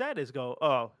get upset is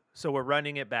so we're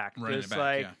running it back.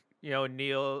 You know,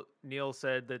 Neil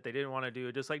said that they didn't want to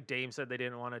do, just like Dame said they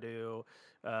didn't want to do.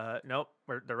 Nope,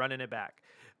 they're running it back.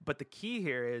 But the key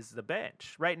here is the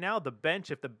bench. Right now, the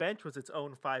bench, if the bench was its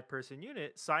own 5-person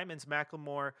unit, Simons,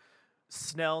 McLemore,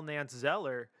 Snell, Nance,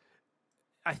 Zeller,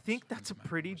 I think that's a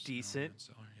pretty decent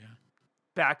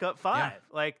backup 5.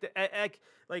 Yeah.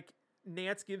 Like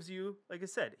Nance gives you, like I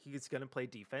said, he's going to play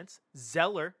defense.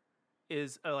 Zeller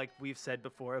is, like we've said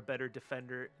before, a better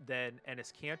defender than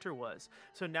Enes Kanter was.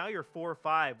 So now you're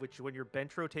 4-5, which when your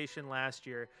bench rotation last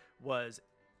year was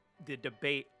the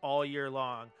debate all year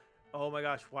long. Oh my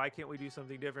gosh, why can't we do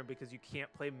something different? Because you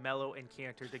can't play Melo and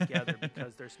Kanter together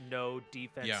because there's no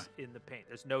defense in the paint.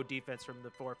 There's no defense from the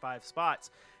 4-5 spots.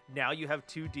 Now you have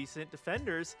 2 decent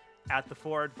defenders at the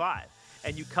 4 and 5.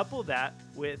 And you couple that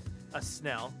with a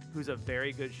Snell, who's a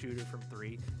very good shooter from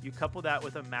 3. You couple that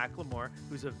with a McLemore,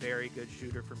 who's a very good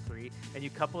shooter from 3. And you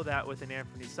couple that with an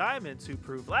Anthony Simons, who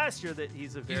proved last year that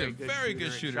he's a very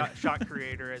good shooter. Shot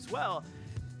creator as well.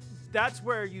 That's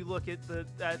where you look at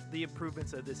the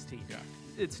improvements of this team. Yeah.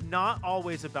 It's not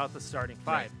always about the starting 5,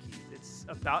 right, Keith. It's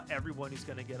about everyone who's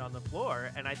going to get on the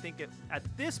floor. And I think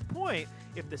at this point,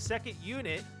 if the second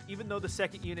unit, even though the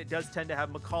second unit does tend to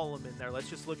have McCollum in there, let's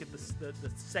just look at the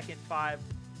second 5,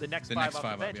 the next 5 off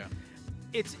the bench.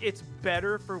 It's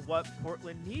better for what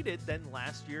Portland needed than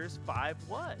last year's 5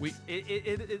 was.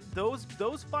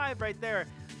 Those 5 right there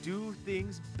do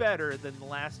things better than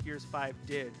last year's 5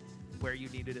 did, where you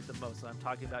needed it the most. So I'm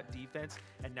talking about defense,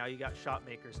 and now you got shot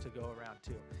makers to go around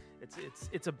too.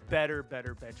 It's a better bench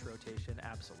rotation,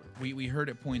 absolutely. We heard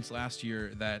at points last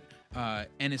year that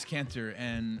Enes Kanter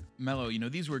and Melo,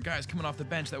 these were guys coming off the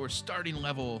bench that were starting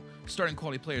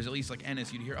quality players. At least like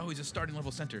Enes, you'd hear, oh, he's a starting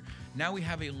level center. Now we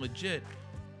have a legit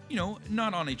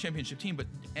not on a championship team, but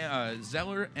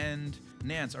Zeller and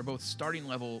Nance are both starting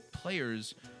level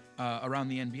players around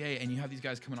the NBA, and you have these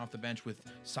guys coming off the bench with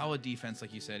solid defense,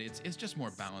 like you said. It's just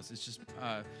more balanced. It's just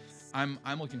I'm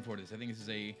looking forward to this. I think this is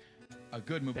a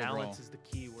good move overall. Balance is the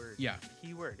key word. Yeah.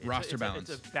 Key word. Roster balance.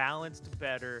 It's a balanced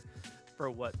better for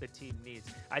what the team needs.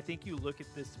 I think you look at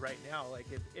this right now, like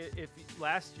if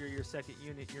last year your second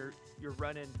unit you're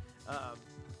running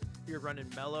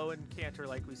Melo and Cantor,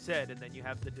 like we said, and then you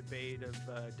have the debate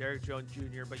of Derek Jones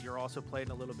Jr., but you're also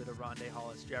playing a little bit of Rondé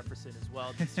Hollis Jefferson as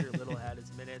well. This year Little had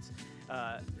his minutes.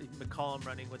 McCollum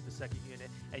running with the second unit,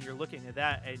 and you're looking at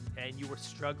that, and you were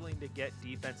struggling to get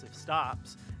defensive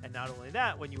stops. And not only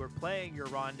that, when you were playing your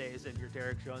Rondés and your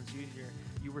Derek Jones Jr.,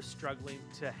 you were struggling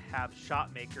to have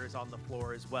shot makers on the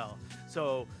floor as well.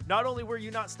 So not only were you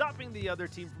not stopping the other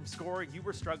team from scoring, you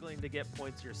were struggling to get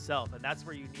points yourself. And that's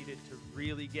where you needed to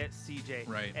really get CJ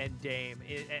Right. and Dame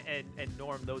and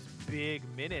Norm those big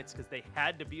minutes, because they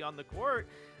had to be on the court,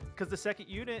 because the second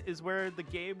unit is where the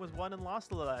game was won and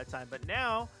lost a lot of time. But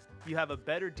now you have a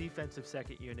better defensive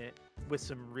second unit with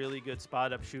some really good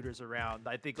spot up shooters around.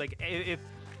 I think like if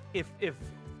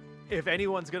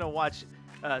anyone's gonna watch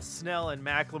Snell and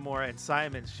McLemore and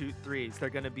Simon shoot threes, they're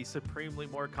going to be supremely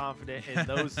more confident in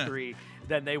those three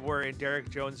than they were in Derek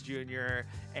Jones Jr.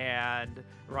 and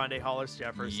Rondé Hollis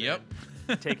Jefferson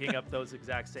taking up those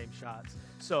exact same shots.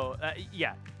 So,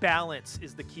 balance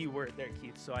is the key word there,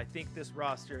 Keith. So I think this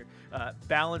roster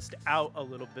balanced out a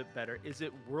little bit better. Is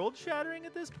it world-shattering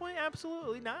at this point?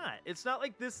 Absolutely not. It's not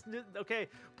like this. Okay,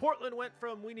 Portland went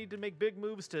from we need to make big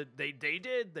moves to they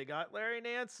did. They got Larry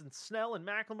Nance and Snell and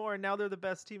McLemore, and now they're the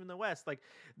best team in the West. Like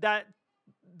that,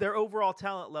 their overall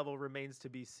talent level remains to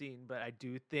be seen. But I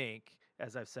do think,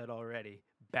 as I've said already,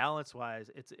 balance-wise,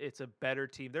 it's a better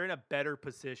team. They're in a better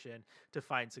position to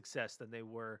find success than they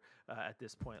were at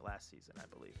this point last season, I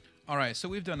believe. All right, so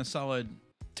we've done a solid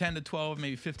 10 to 12,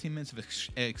 maybe 15 minutes of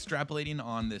extrapolating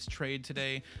on this trade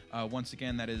today. Once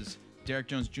again, that is Derek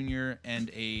Jones Jr. and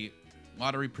a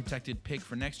lottery-protected pick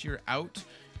for next year out.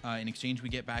 In exchange, we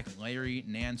get back Larry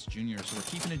Nance Jr. So we're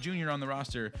keeping a junior on the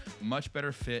roster. Much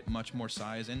better fit, much more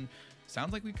size, and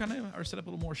sounds like we kind of are set up a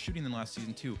little more shooting than last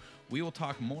season too. We will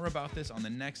talk more about this on the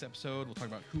next episode. We'll talk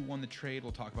about who won the trade.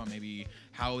 We'll talk about maybe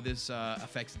how this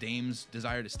affects Dame's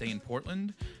desire to stay in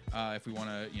Portland. If we want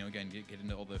to, again, get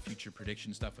into all the future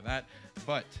prediction stuff with that.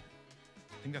 But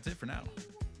I think that's it for now.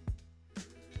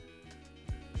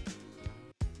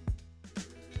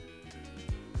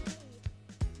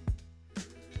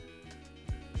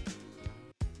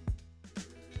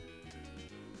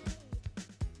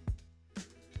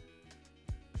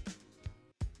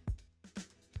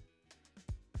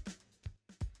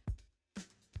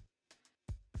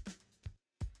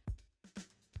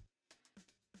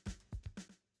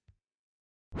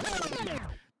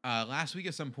 Last week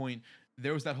at some point,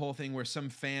 there was that whole thing where some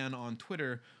fan on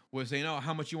Twitter was saying, "Oh,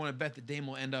 how much you want to bet that Dame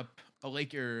will end up a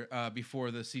Laker before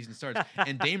the season starts?"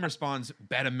 And Dame responds,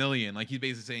 "Bet $1 million." Like he's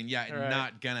basically saying, "Yeah, it's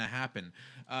not gonna happen."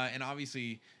 And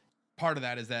obviously, part of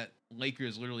that is that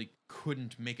Lakers literally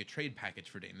couldn't make a trade package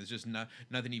for Dame. There's just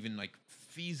nothing even like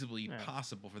feasibly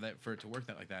possible for it to work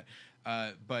like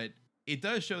that. But it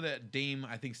does show that Dame,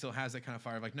 I think, still has that kind of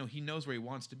fire of like, no, he knows where he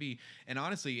wants to be. And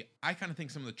honestly, I kind of think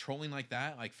some of the trolling like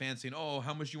that, like fans saying, "Oh,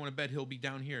 how much do you want to bet he'll be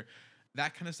down here?"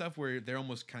 That kind of stuff where they're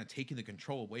almost kind of taking the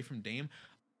control away from Dame.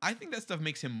 I think that stuff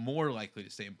makes him more likely to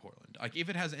stay in Portland. Like if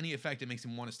it has any effect, it makes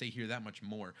him want to stay here that much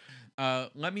more.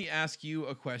 Let me ask you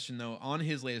a question though, on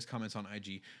his latest comments on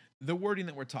IG, the wording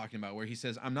that we're talking about where he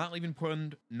says, "I'm not leaving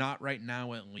Portland, not right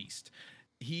now at least."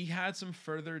 He had some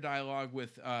further dialogue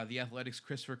with the Athletics'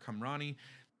 Christopher Kamrani.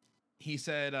 He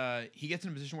said he gets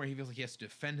in a position where he feels like he has to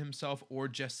defend himself or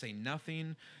just say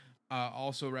nothing.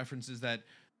 Also references that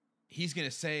he's going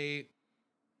to say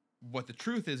what the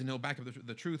truth is and he'll back up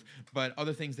the truth, but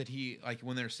other things that he, like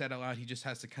when they're said out loud, he just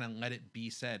has to kind of let it be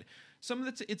said. Some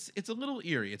of it's a little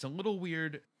eerie. It's a little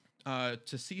weird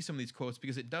to see some of these quotes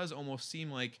because it does almost seem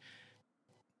like,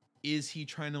 is he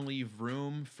trying to leave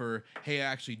room for, hey, I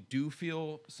actually do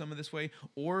feel some of this way?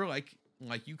 Or like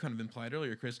you kind of implied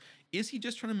earlier, Chris, is he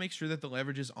just trying to make sure that the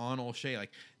leverage is on Olshey?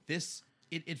 Like this,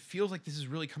 it feels like this is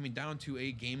really coming down to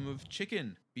a game of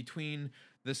chicken between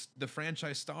the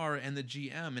franchise star and the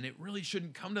GM, and it really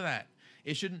shouldn't come to that.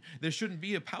 There shouldn't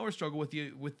be a power struggle with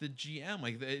the GM.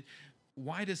 Like,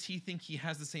 why does he think he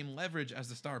has the same leverage as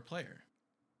the star player?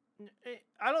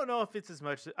 I don't know if it's as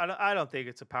much. I don't think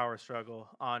it's a power struggle.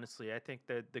 Honestly, I think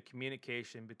that the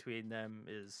communication between them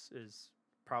is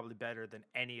probably better than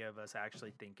any of us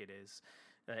actually think it is.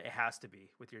 It has to be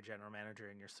with your general manager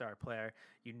and your star player.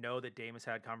 You know that Dame has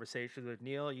had conversations with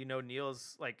Neil. You know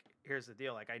Neil's like, here's the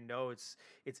deal. Like, I know it's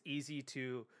easy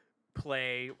to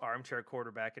play armchair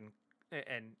quarterback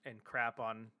and crap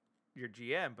on your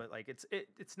GM, but like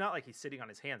it's not like he's sitting on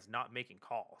his hands not making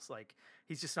calls. Like,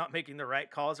 he's just not making the right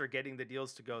calls or getting the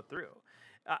deals to go through.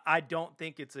 I don't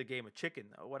think it's a game of chicken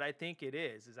though. What I think it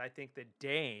is I think that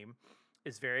Dame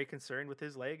is very concerned with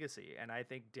his legacy, and I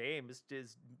think Dame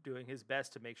is doing his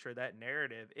best to make sure that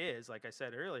narrative is, like I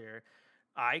said earlier,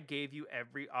 I gave you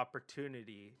every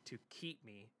opportunity to keep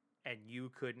me and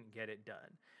you couldn't get it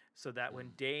done. So that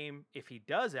when Dame, if he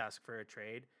does ask for a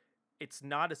trade, it's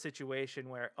not a situation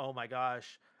where, oh my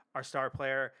gosh, our star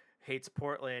player hates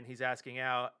Portland, he's asking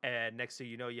out, and next thing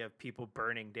you know, you have people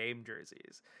burning Dame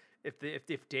jerseys.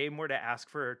 If Dame were to ask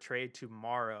for a trade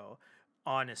tomorrow,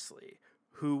 honestly,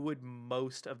 who would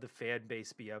most of the fan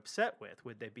base be upset with?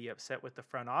 Would they be upset with the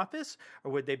front office,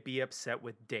 or would they be upset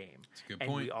with Dame? That's a good and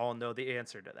point. we all know the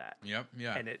answer to that. Yep.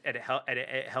 Yeah. And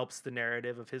it helps the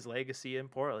narrative of his legacy in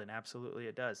Portland. Absolutely,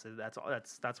 it does. So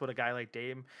that's what a guy like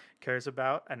Dame cares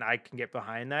about, and I can get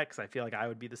behind that because I feel like I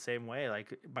would be the same way.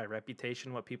 Like, my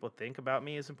reputation, what people think about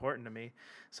me, is important to me.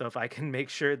 So if I can make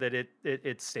sure that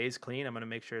it stays clean, I'm going to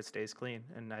make sure it stays clean,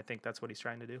 and I think that's what he's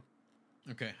trying to do.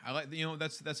 Okay, I like,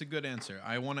 that's a good answer.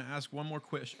 I want to ask one more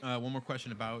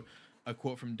question about a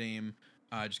quote from Dame.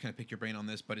 Just kind of pick your brain on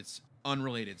this, but it's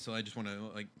unrelated. So I just want to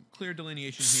like clear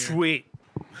delineation here. Sweet.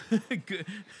 Good.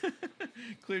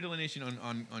 Clear delineation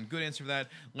on good answer for that.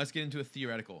 Let's get into a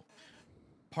theoretical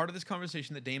part of this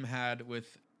conversation that Dame had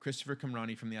with Christopher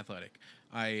Kamrani from The Athletic.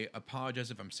 I apologize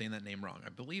if I'm saying that name wrong. I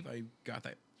believe I got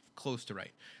that close to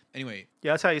right. Anyway.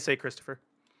 Yeah, that's how you say Christopher.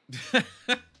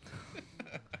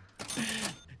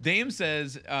 Dame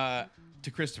says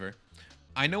to Christopher,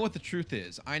 I know what the truth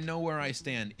is. I know where I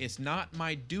stand. It's not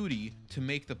my duty to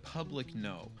make the public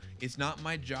know. It's not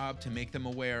my job to make them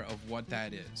aware of what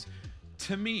that is.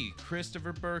 To me,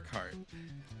 Christopher Burkhardt,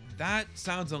 that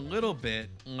sounds a little bit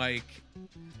like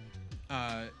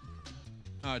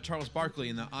Charles Barkley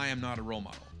in the I am not a role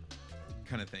model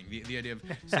kind of thing. The idea of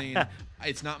saying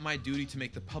it's not my duty to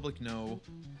make the public know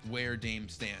where Dame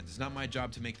stands. It's not my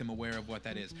job to make them aware of what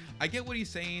that is. I get what he's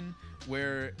saying,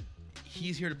 where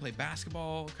he's here to play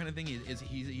basketball kind of thing.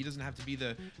 He doesn't have to be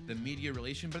the media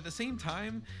relation, but at the same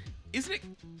time, isn't it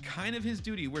kind of his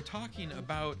duty? We're talking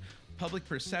about public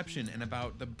perception and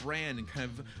about the brand and kind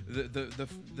of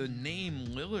the name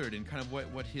Lillard and kind of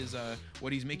what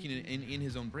he's making in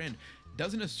his own brand.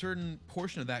 Doesn't a certain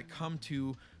portion of that come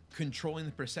to controlling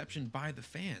the perception by the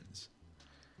fans?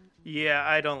 Yeah,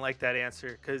 I don't like that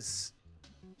answer because,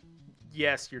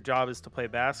 yes, your job is to play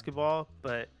basketball,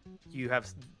 but you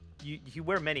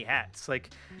wear many hats. Like,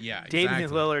 yeah, Damian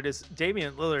exactly.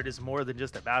 Damian Lillard is more than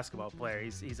just a basketball player.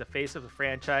 He's a face of the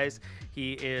franchise.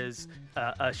 He is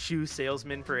a shoe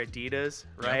salesman for Adidas,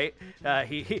 right? Yep.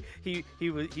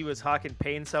 He was hawking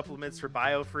pain supplements for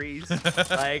BioFreeze.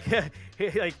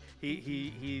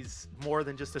 He's more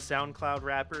than just a SoundCloud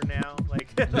rapper now.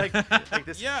 Like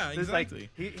this. Yeah, exactly.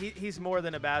 He's more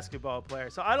than a basketball player.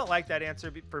 So I don't like that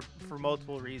answer for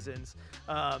multiple reasons,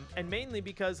 and mainly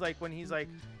because like when he's like,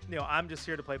 you know, I'm just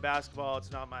here to play basketball.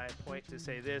 It's not my point to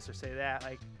say this or say that.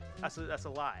 Like, that's a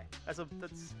lie. That's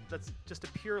just a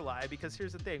pure lie. Because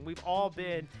here's the thing: we've all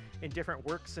been in different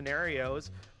work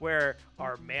scenarios where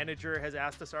our manager has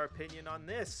asked us our opinion on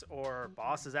this, or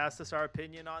boss has asked us our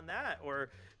opinion on that, or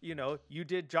you know,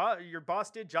 your boss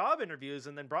did job interviews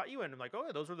and then brought you in. I'm like, oh,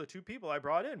 yeah, those were the two people I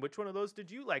brought in. Which one of those did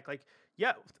you like? Like,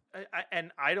 yeah,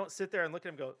 and I don't sit there and look at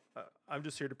him and go, I'm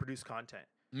just here to produce content.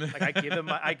 Like I give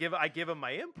him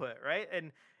my input, right?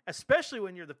 And especially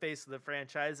when you're the face of the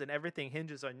franchise and everything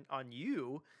hinges on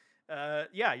you,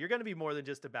 yeah, you're going to be more than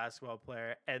just a basketball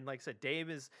player. And like I said,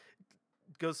 Dame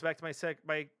goes back to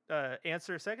my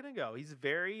answer a second ago. He's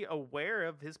very aware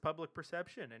of his public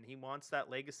perception, and he wants that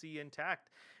legacy intact.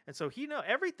 And so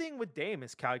everything with Dame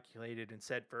is calculated and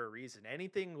said for a reason.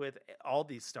 Anything with all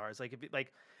these stars,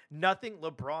 nothing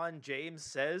LeBron James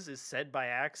says is said by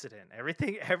accident.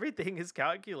 Everything is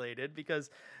calculated because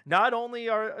not only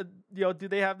do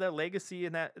they have that legacy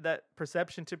and that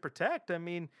perception to protect. I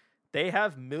mean, they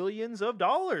have millions of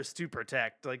dollars to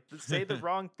protect. Like, say the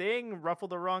wrong thing, ruffle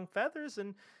the wrong feathers,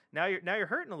 and now you're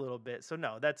hurting a little bit. So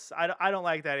no, I don't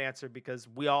like that answer because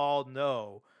we all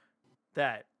know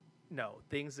that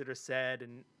things that are said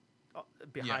and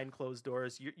behind closed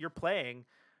doors, you're playing.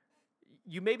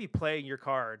 You may be playing your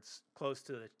cards close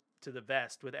to the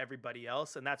vest with everybody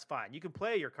else, and that's fine. You can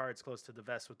play your cards close to the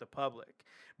vest with the public.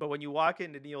 But when you walk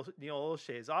into Neil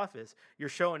Olshey's office, you're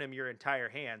showing him your entire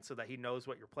hand so that he knows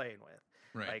what you're playing with.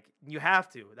 Right. Like, you have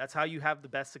to. That's how you have the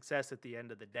best success at the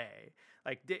end of the day.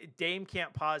 Like, Dame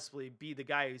can't possibly be the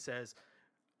guy who says,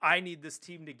 I need this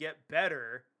team to get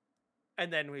better.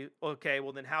 And then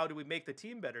then how do we make the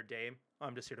team better, Dame? Oh,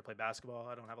 I'm just here to play basketball.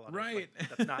 I don't have a lot Right.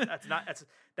 of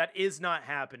that is not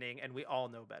happening, and we all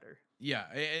know better. Yeah,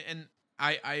 and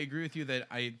I agree with you that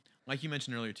like you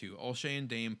mentioned earlier too, Olshey and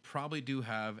Dame probably do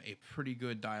have a pretty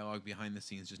good dialogue behind the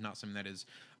scenes, just not something that is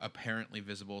apparently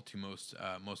visible to most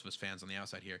of us fans on the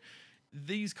outside here.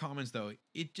 These comments though,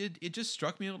 it just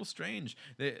struck me a little strange.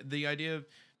 The idea of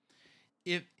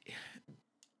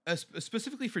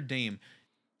specifically for Dame,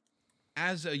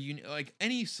 as like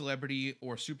any celebrity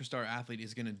or superstar athlete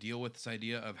is going to deal with this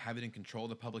idea of having to control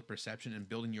the public perception and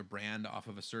building your brand off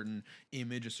of a certain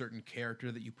image, a certain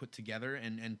character that you put together,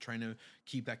 and trying to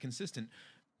keep that consistent.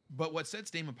 But what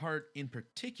sets Dame apart in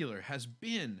particular has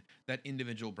been that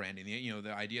individual branding.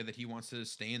 The idea that he wants to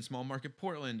stay in small market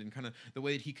Portland, and kind of the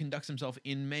way that he conducts himself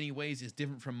in many ways is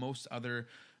different from most other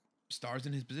stars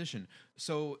in his position.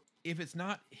 So if it's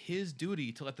not his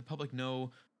duty to let the public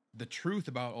know the truth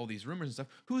about all these rumors and stuff,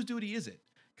 whose duty is it?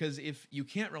 Because if you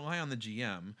can't rely on the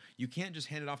GM, you can't just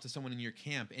hand it off to someone in your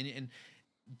camp. And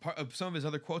part of some of his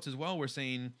other quotes as well were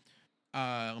saying,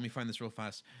 let me find this real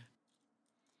fast.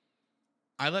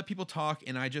 I let people talk,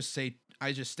 and I just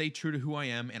stay true to who I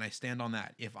am, and I stand on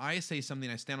that. If I say something,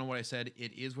 I stand on what I said.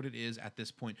 It is what it is at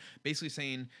this point. Basically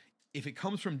saying, if it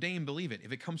comes from Dame, believe it.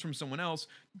 If it comes from someone else,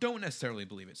 don't necessarily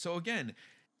believe it. So again,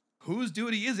 whose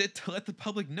duty is it to let the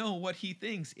public know what he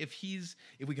thinks if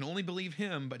we can only believe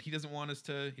him, but he doesn't want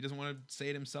to say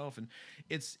it himself? And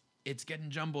it's getting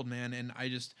jumbled, man. And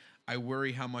I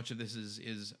worry how much of this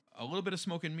is a little bit of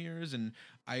smoke and mirrors. And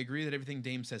I agree that everything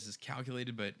Dame says is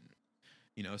calculated, but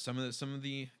some of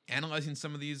the analyzing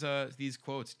some of these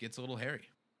quotes gets a little hairy.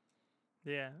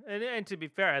 Yeah, and to be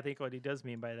fair, I think what he does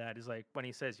mean by that is like when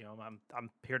he says, I'm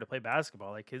here to play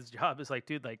basketball. Like, his job is like,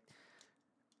 dude, like,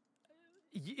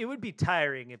 it would be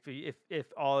tiring if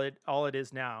all it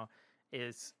is now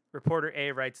is reporter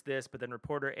A writes this, but then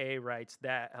reporter A writes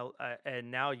that, and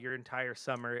now your entire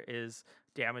summer is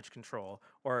damage control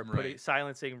or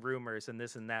silencing rumors and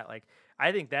this and that. Like,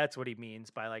 I think that's what he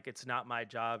means by like, it's not my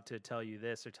job to tell you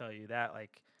this or tell you that.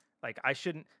 Like I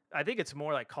shouldn't. I think it's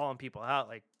more like calling people out,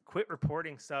 like, quit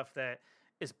reporting stuff that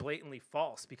is blatantly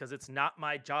false, because it's not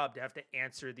my job to have to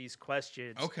answer these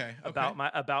questions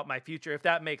about my future, if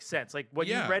that makes sense. Like, when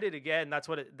you read it again, that's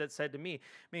what that said to me.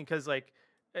 I mean, because like,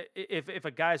 if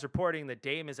a guy's reporting that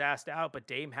Dame is asked out, but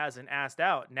Dame hasn't asked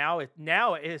out, now it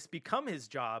has become his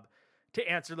job to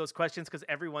answer those questions, because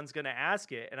everyone's going to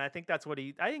ask it. And I think that's what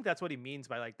he means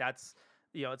by like, that's,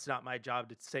 it's not my job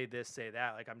to say this, say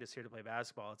that. Like, I'm just here to play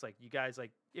basketball. It's like, you guys,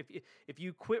 like, if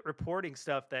you quit reporting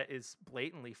stuff that is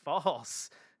blatantly false,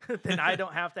 then I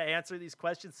don't have to answer these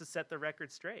questions to set the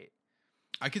record straight.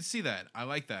 I could see that. I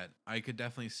like that. I could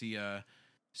definitely see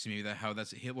maybe how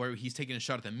that's where he's taking a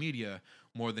shot at the media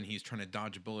more than he's trying to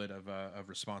dodge a bullet of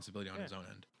responsibility on his own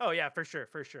end. Oh yeah, for sure.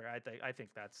 I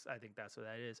think that's what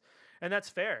that is, and that's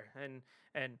fair.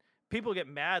 And people get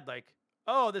mad like,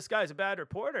 oh, this guy's a bad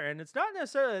reporter. And it's not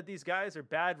necessarily that these guys are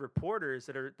bad reporters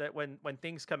that when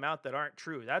things come out that aren't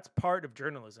true. That's part of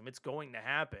journalism. It's going to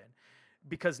happen,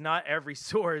 because not every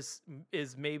source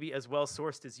is maybe as well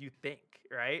sourced as you think,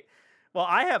 right? Well,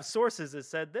 I have sources that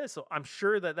said this, so I'm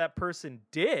sure that person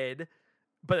did,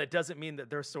 but it doesn't mean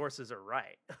that their sources are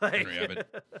right. Like,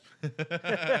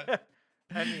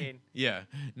 I mean, yeah,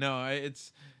 no,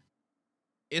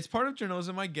 it's part of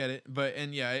journalism. I get it, but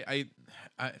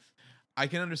I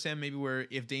can understand maybe where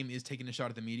if Dame is taking a shot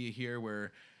at the media here,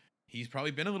 where he's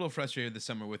probably been a little frustrated this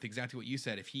summer with exactly what you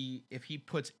said. If he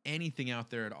puts anything out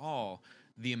there at all,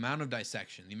 the amount of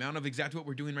dissection, the amount of exactly what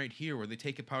we're doing right here, where they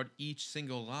take apart each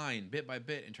single line bit by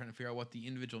bit and trying to figure out what the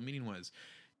individual meaning was.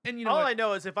 And all I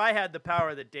know is if I had the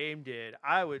power that Dame did,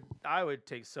 I would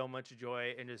take so much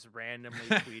joy in just randomly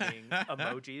tweeting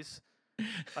emojis.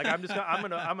 Like, I'm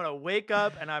gonna wake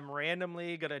up and I'm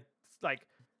randomly gonna like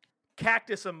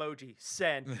cactus emoji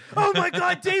send. Oh my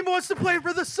God, Dame wants to play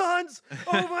for the Suns.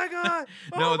 Oh my God.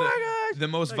 Oh my God. The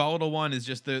most volatile one is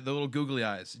just the little googly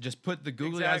eyes. Just put the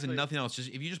googly eyes and nothing else. Just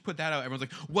if you just put that out, everyone's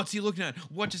like, what's he looking at?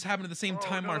 What just happened at the same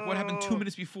time mark? What happened 2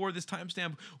 minutes before this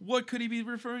timestamp? What could he be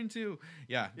referring to?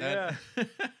 Yeah.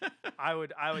 I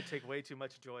would take way too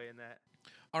much joy in that.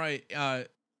 All right.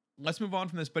 Let's move on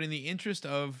from this, but in the interest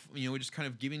of, just kind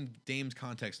of giving Dame's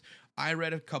context, I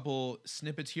read a couple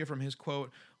snippets here from his quote.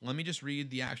 Let me just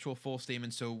read the actual full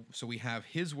statement so we have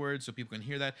his words so people can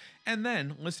hear that. And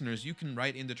then, listeners, you can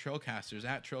write into Trailcasters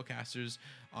at Trailcasters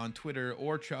on Twitter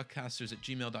or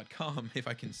trailcasters@gmail.com, if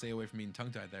I can stay away from being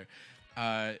tongue-tied there.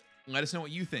 let us know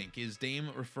what you think. Is Dame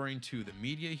referring to the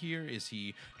media here? Is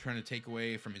he trying to take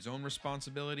away from his own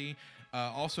responsibility?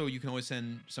 Also, you can always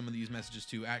send some of these messages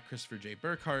to @Christopher J.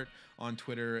 Burkhart on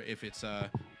Twitter if it's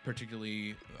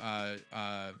particularly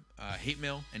hate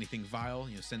mail, anything vile.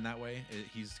 Send that way.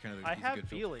 He's kind of. I he's a have good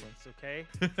feelings, okay?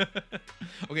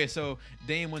 Okay, so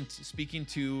Dame, when speaking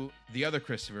to the other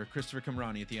Christopher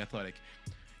Kamrani at The Athletic,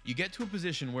 you get to a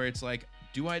position where it's like,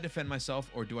 do I defend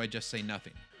myself or do I just say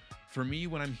nothing? For me,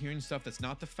 when I'm hearing stuff that's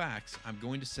not the facts, I'm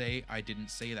going to say I didn't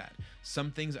say that.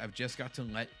 Some things I've just got to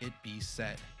let it be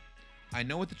said. I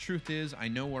know what the truth is. I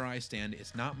know where I stand.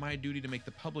 It's not my duty to make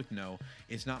the public know.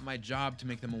 It's not my job to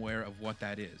make them aware of what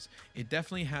that is. It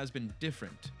definitely has been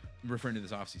different, referring to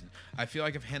this offseason. I feel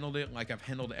like I've handled it like I've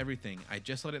handled everything. I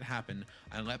just let it happen.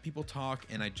 I let people talk,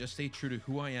 and I just stay true to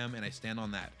who I am, and I stand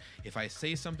on that. If I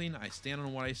say something, I stand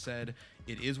on what I said.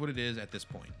 It is what it is at this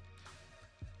point.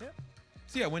 Yep.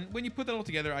 So yeah, when you put that all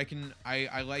together,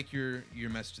 I like your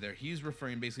message there. He's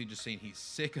referring, basically just saying he's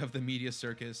sick of the media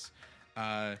circus.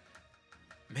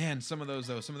 Man, some of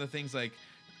the things, like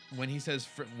when he says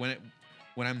when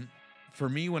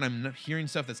I'm not hearing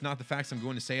stuff that's not the facts, I'm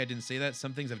going to say I didn't say that.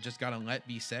 Some things I've just got to let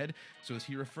be said. So is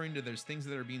he referring to there's things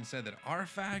that are being said that are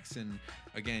facts? And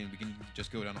again, we can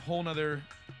just go down a whole nother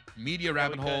media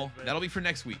rabbit hole. That'll be for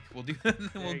next week. We'll do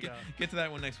we'll get to that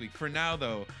one next week. For now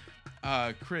though,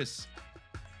 Chris,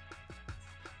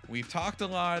 we've talked a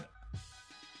lot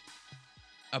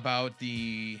about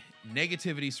the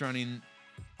negativity surrounding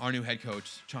our new head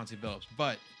coach, Chauncey Billups,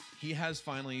 but he has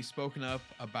finally spoken up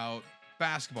about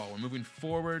basketball. We're moving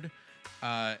forward,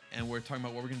 and we're talking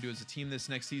about what we're going to do as a team this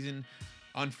next season.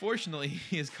 Unfortunately,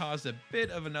 he has caused a bit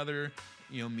of another,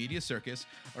 media circus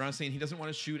around saying he doesn't want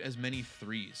to shoot as many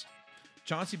threes.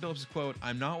 Chauncey Billups' quote,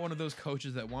 "I'm not one of those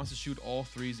coaches that wants to shoot all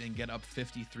threes and get up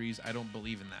 50 threes. I don't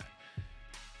believe in that."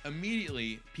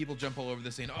 Immediately, people jump all over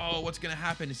this saying, oh, what's going to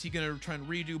happen? Is he going to try and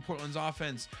redo Portland's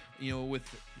offense, with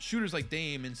shooters like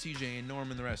Dame and CJ and Norm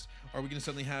and the rest? Are we going to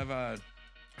suddenly have, are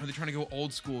they trying to go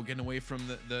old school, getting away from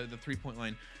the three-point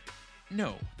line?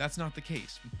 No, that's not the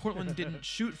case. Portland didn't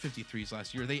shoot 53s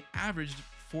last year. They averaged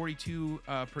 42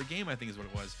 per game, I think is what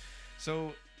it was.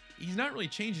 So he's not really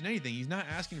changing anything. He's not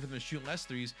asking for them to shoot less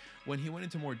threes. When he went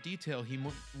into more detail, he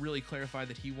really clarified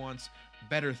that he wants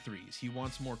better threes. He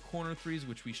wants more corner threes,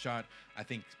 which we shot, I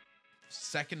think,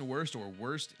 second worst or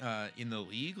worst in the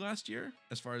league last year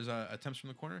as far as attempts from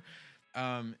the corner.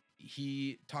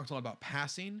 He talked a lot about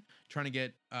passing, trying to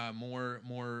get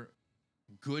more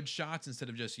good shots instead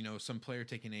of just some player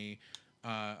taking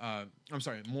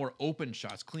more open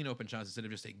shots, clean open shots instead of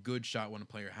just a good shot when a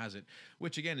player has it,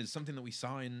 which again is something that we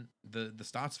saw in the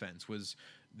Stotts fence, was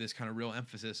this kind of real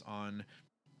emphasis on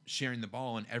sharing the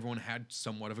ball, and everyone had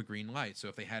somewhat of a green light. So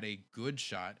if they had a good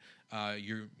shot,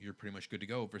 you're pretty much good to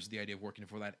go, versus the idea of working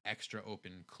for that extra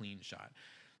open clean shot.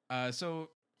 So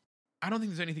I don't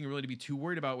think there's anything really to be too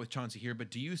worried about with Chauncey here,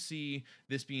 but do you see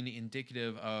this being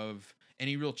indicative of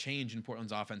any real change in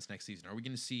Portland's offense next season? Are we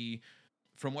going to see,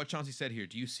 from what Chauncey said here,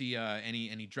 do you see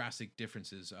any drastic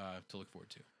differences to look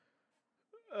forward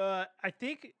to? I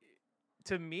think,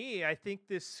 to me, I think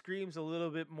this screams a little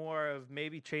bit more of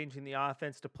maybe changing the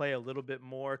offense to play a little bit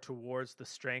more towards the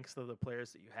strengths of the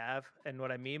players that you have. And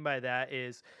what I mean by that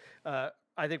is,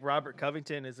 I think Robert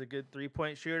Covington is a good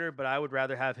three-point shooter, but I would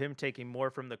rather have him taking more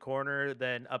from the corner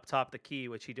than up top the key,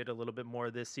 which he did a little bit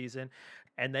more this season.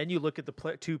 And then you look at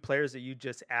the two players that you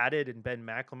just added, and Ben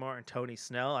McLemore and Tony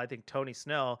Snell. I think Tony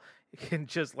Snell can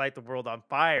just light the world on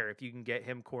fire if you can get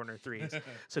him corner threes.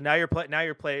 So now you're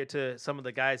playing to some of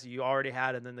the guys that you already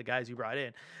had, and then the guys you brought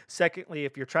in. Secondly,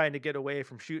 if you're trying to get away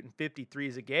from shooting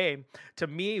 53s a game, to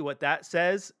me, what that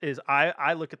says is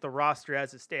I look at the roster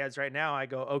as it stands right now. I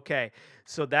go, okay,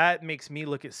 so that makes me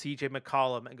look at CJ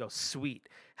McCollum and go, sweet.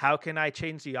 How can I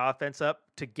change the offense up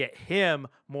to get him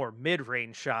more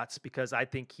mid-range shots? Because I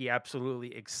think he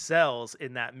absolutely excels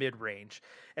in that mid-range.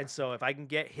 And so if I can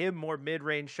get him more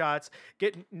mid-range shots,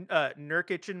 get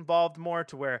Nurkic involved more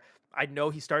to where I know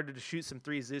he started to shoot some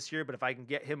threes this year, but if I can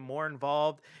get him more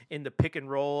involved in the pick and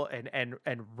roll and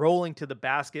rolling to the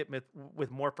basket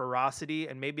with more ferocity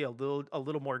and maybe a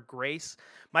little more grace.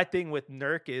 My thing with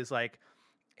Nurk is like,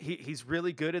 he's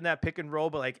really good in that pick and roll,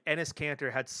 but like Enes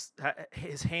Kanter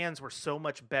his hands were so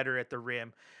much better at the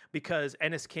rim because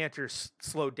Enes Kanter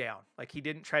slowed down. Like he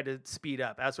didn't try to speed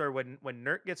up. That's where when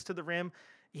Nurk gets to the rim,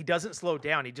 he doesn't slow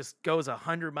down. He just goes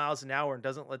 100 miles an hour and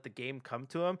doesn't let the game come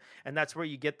to him. And that's where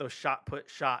you get those shot put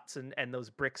shots and those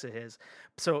bricks of his.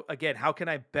 So again, how can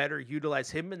I better utilize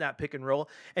him in that pick and roll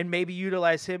and maybe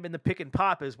utilize him in the pick and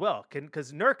pop as well?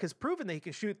 Because Nurk has proven that he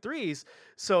can shoot threes.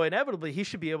 So inevitably he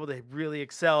should be able to really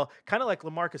excel, kind of like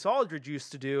LaMarcus Aldridge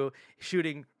used to do,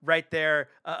 shooting right there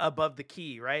above the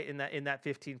key, right? In that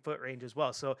 15-foot range as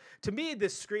well. So to me,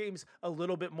 this screams a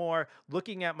little bit more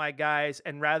looking at my guys,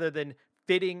 and rather than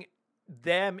fitting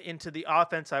them into the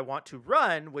offense I want to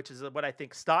run, which is what I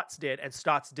think Stotts did, and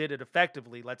Stotts did it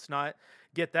effectively. Let's not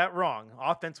get that wrong.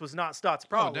 Offense was not Stotts'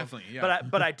 problem. Oh, definitely, yeah.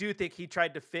 But I do think he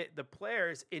tried to fit the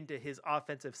players into his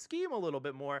offensive scheme a little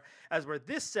bit more, as where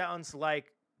this sounds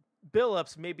like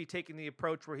Billups may be taking the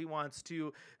approach where he wants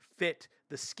to fit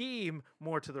the scheme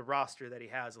more to the roster that he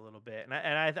has a little bit.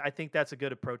 And I think that's a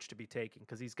good approach to be taking,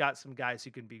 because he's got some guys who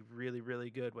can be really,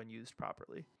 really good when used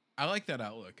properly. I like that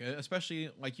outlook,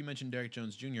 especially like you mentioned, Derrick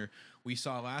Jones Jr. We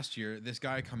saw last year this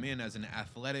guy come in as an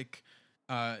athletic,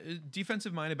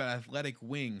 defensive-minded but athletic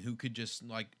wing who could just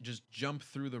jump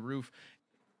through the roof.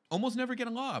 Almost never get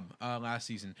a lob last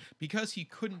season because he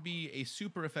couldn't be a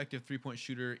super effective three-point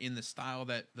shooter in the style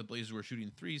that the Blazers were shooting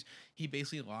threes. He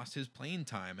basically lost his playing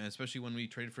time, and especially when we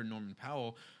traded for Norman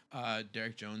Powell,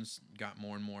 Derrick Jones got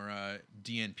more and more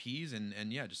DNPs,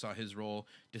 and just saw his role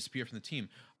disappear from the team.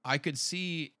 I could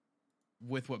see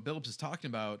with what Billups is talking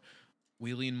about,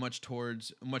 we lean much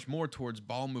more towards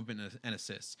ball movement and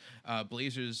assists.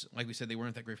 Blazers, like we said, they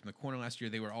weren't that great from the corner last year.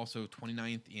 They were also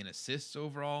 29th in assists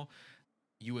overall.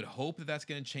 You would hope that that's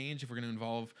going to change if we're going to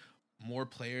involve more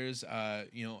players.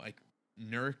 Like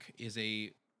Nurk is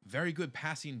a very good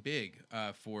passing big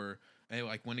for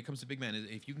like when it comes to big man.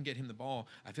 If you can get him the ball,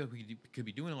 I feel like we could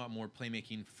be doing a lot more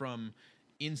playmaking from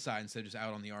inside instead of just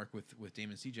out on the arc with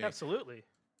Dame and CJ. Absolutely.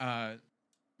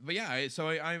 But yeah,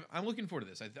 I'm looking forward to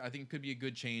this. I think it could be a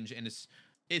good change, and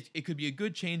it could be a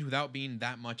good change without being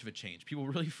that much of a change. People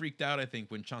really freaked out, I think,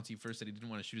 when Chauncey first said he didn't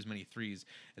want to shoot as many threes,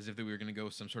 as if we were going to go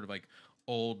some sort of like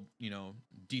old,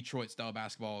 Detroit style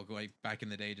basketball, like back in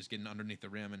the day, just getting underneath the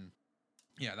rim. And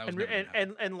yeah, that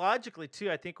was and logically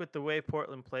too. I think with the way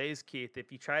Portland plays, Keith,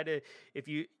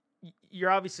 you're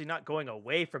obviously not going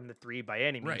away from the three by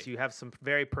any means. Right. You have some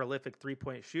very prolific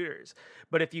 3-point shooters,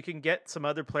 but if you can get some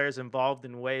other players involved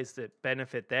in ways that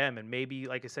benefit them, and maybe,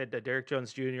 like I said, Derrick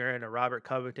Jones Jr. and a Robert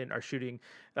Covington are shooting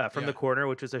from the corner,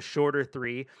 which is a shorter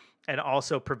three, and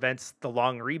also prevents the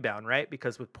long rebound, right?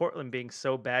 Because with Portland being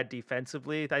so bad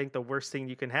defensively, I think the worst thing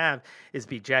you can have is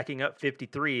be jacking up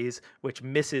 53s, which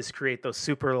misses create those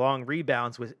super long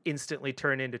rebounds, which instantly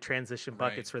turn into transition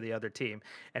buckets for the other team.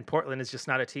 And Portland is just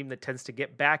not a team that tends to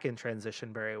get back in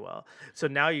transition very well. So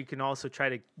now you can also try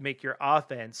to make your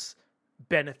offense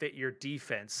benefit your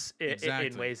defense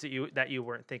in ways that you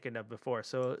weren't thinking of before.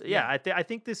 So I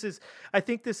think this is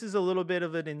a little bit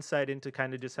of an insight into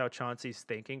kind of just how Chauncey's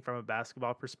thinking from a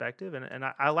basketball perspective, and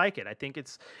I like it. I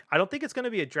don't think it's going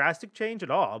to be a drastic change at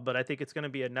all, but I think it's going to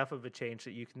be enough of a change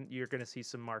that you're going to see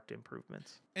some marked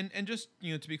improvements. And just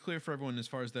to be clear for everyone as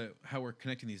far as how we're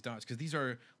connecting these dots, because these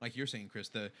are, like you're saying, Chris,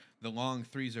 the long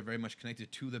threes are very much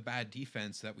connected to the bad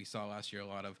defense that we saw last year, a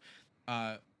lot of.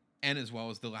 And as well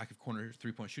as the lack of corner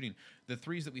three-point shooting. The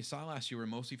threes that we saw last year were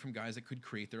mostly from guys that could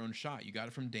create their own shot. You got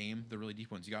it from Dame, the really deep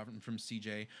ones. You got it from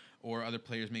CJ or other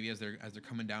players maybe as they're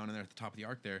coming down and they're at the top of the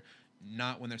arc there.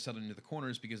 Not when they're settling into the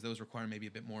corners, because those require maybe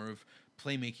a bit more of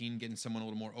playmaking, getting someone a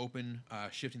little more open,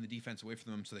 shifting the defense away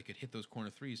from them so they could hit those corner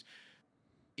threes.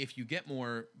 If you get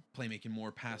more playmaking,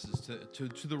 more passes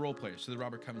to the role players, to the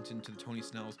Robert Covington, to the Tony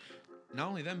Snells, not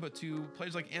only them, but to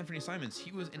players like Anthony Simons.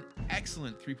 He was an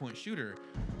excellent three-point shooter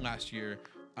last year,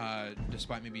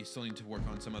 despite maybe still needing to work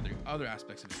on some other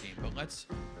aspects of his game. But let's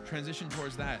transition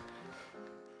towards that.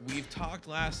 We've talked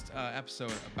last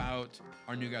episode about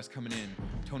our new guys coming in,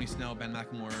 Tony Snell, Ben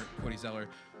McLemore, Cody Zeller.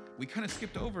 We kind of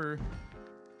skipped over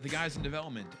the guys in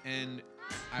development, and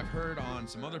I've heard on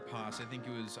some other pods, I think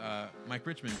it was Mike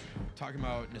Richmond, talking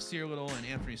about Nasir Little and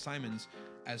Anthony Simons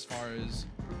as far as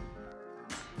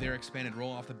their expanded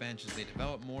role off the bench as they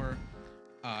develop more.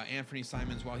 Anthony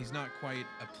Simons, while he's not quite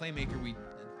a playmaker, we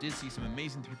did see some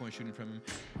amazing three-point shooting from him.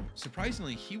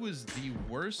 Surprisingly, he was the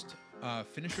worst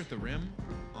finisher at the rim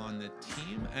on the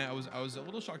team. And I was a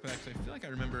little shocked by that, because I feel like I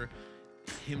remember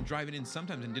him driving in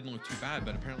sometimes and didn't look too bad,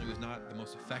 but apparently was not the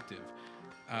most effective.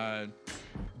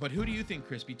 But who do you think,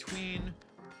 Chris, between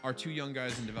our two young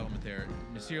guys in development there,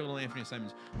 Nasir Little, Anthony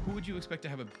Simons, who would you expect to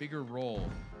have a bigger role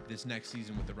this next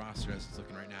season with the roster as it's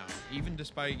looking right now? Even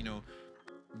despite,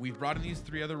 we've brought in these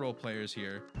three other role players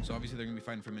here, so obviously they're going to be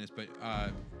fighting for minutes, but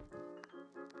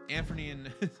Anthony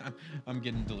and I'm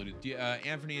getting diluted.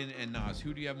 Anthony and Nas,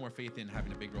 who do you have more faith in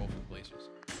having a big role for the Blazers?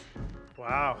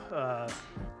 Wow.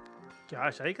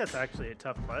 Gosh, I think that's actually a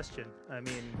tough question. I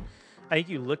mean, I think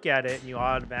you look at it and you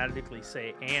automatically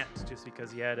say Ant just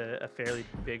because he had a fairly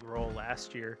big role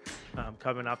last year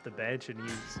coming off the bench, and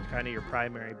he's kind of your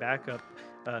primary backup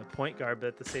point guard. But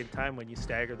at the same time, when you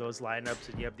stagger those lineups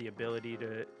and you have the ability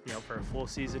to, for a full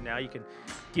season now, you can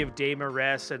give Dame a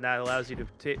rest, and that allows you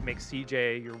to make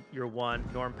CJ your one.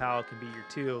 Norm Powell can be your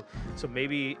two. So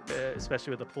maybe,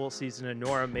 especially with a full season of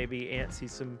Norm, maybe Ant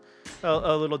sees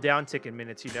a little downtick in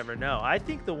minutes. You never know. I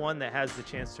think the one that has the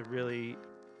chance to really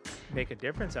make a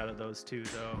difference out of those two,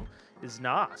 though, is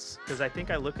Nas, because I think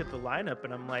I look at the lineup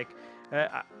and I'm like,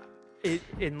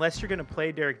 unless you're going to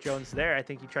play Derek Jones there, I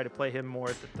think you try to play him more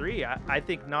at the three. I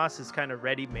think Nas is kind of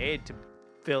ready-made to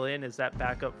fill in as that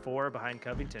backup four behind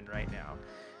Covington right now.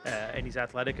 And he's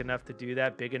athletic enough to do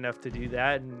that, big enough to do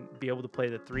that, and be able to play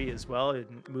the three as well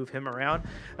and move him around.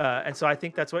 And so I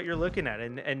think that's what you're looking at.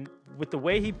 And with the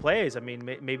way he plays, I mean,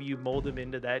 maybe you mold him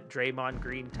into that Draymond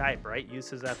Green type, right? Use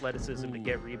his athleticism to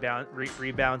get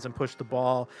rebounds and push the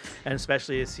ball. And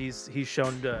especially as he's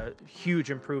shown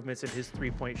huge improvements in his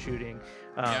three-point shooting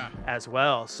as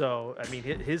well. So, I mean,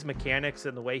 his mechanics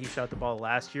and the way he shot the ball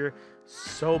last year,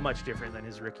 so much different than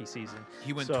his rookie season.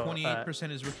 He went 28%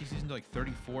 his rookie season to like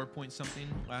 34 point something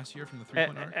last year from the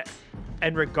three-point arc.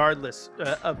 And regardless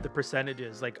of the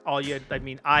percentages, like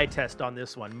eye test on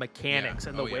this one, mechanics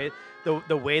and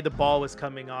the way the ball was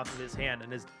coming off of his hand,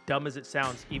 and as dumb as it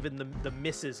sounds, even the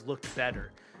misses looked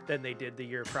better than they did the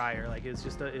year prior. Like it was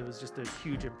just a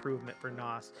huge improvement for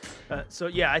Nas.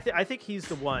 I think he's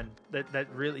the one that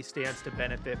really stands to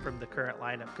benefit from the current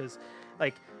lineup, because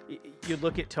like you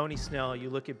look at Tony Snell, you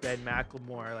look at Ben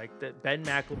McLemore, like Ben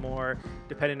McLemore,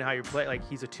 depending on how you play, like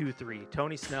he's a 2-3.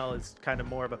 Tony Snell is kind of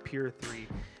more of a pure 3.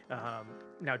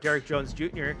 Now Derek Jones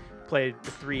Jr. played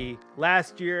the 3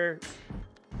 last year.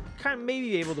 Kind of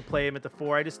maybe able to play him at the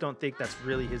 4. I just don't think that's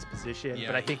really his position. Yeah,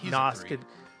 but I think Nas could.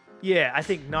 Yeah, I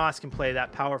think Nas can play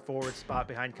that power forward spot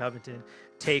behind Covington,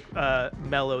 take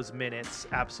Melo's minutes,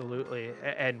 absolutely,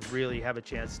 and really have a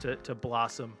chance to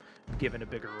blossom given a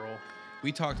bigger role.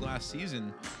 We talked last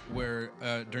season where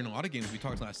during a lot of games we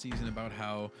talked last season about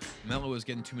how Melo was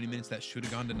getting too many minutes that should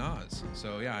have gone to Nas.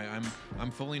 So yeah, I'm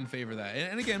fully in favor of that.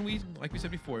 And again, like we said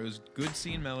before, it was good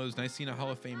seeing Melo. It was nice seeing a Hall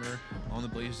of Famer on the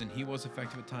Blazers, and he was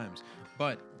effective at times.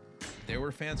 But there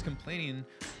were fans complaining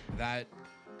that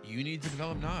you need to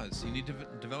develop Nas. You need to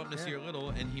develop Nasir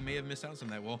Little, and he may have missed out on some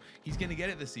of that. Well, he's going to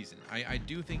get it this season. I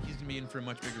do think he's going to be in for a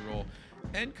much bigger role.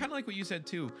 And kind of like what you said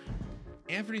too,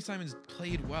 Anthony Simons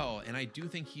played well, and I do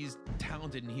think he's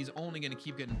talented, and he's only going to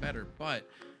keep getting better. But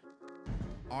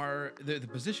the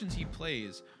positions he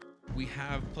plays, we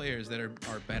have players that are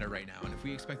better right now. And if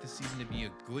we expect the season to be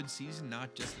a good season,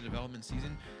 not just a development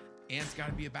season, Ant's got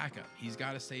to be a backup. He's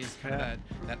got to stay as kind of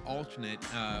that alternate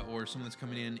or someone that's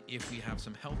coming in if we have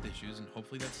some health issues, and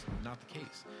hopefully that's not the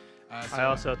case. I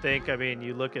also think, I mean,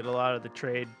 you look at a lot of the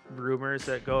trade rumors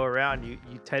that go around, you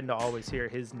tend to always hear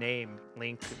his name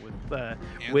linked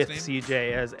with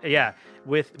CJ as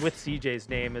with CJ's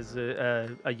name as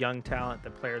a young talent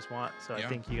that players want. So I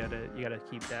think you gotta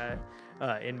keep that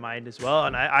in mind as well.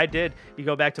 And I did. You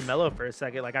go back to Melo for a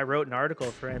second. Like I wrote an article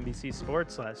for NBC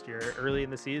Sports last year, early in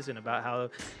the season, about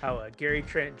how Gary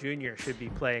Trent Jr. should be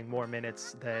playing more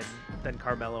minutes than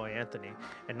Carmelo Anthony.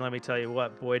 And let me tell you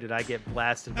what, boy, did I get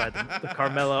blasted by the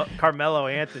Carmelo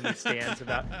Anthony stands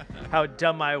about how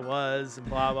dumb I was and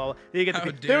blah blah blah. They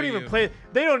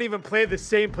don't even play the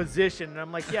same position. And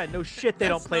I'm like, yeah, no shit, they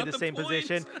don't play the same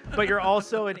position. But you're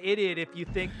also an idiot if you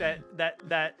think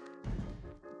that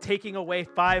taking away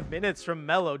 5 minutes from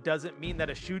Melo doesn't mean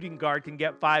that a shooting guard can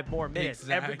get 5 more minutes.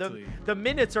 Exactly. The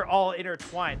minutes are all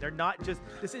intertwined. They're not just,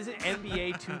 this isn't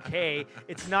NBA 2K.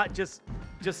 It's not just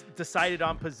decided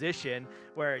on position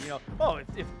where, if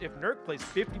Nurk plays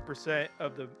 50%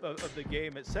 of the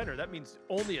game at center, that means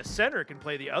only a center can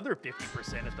play the other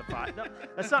 50% at the 5. No,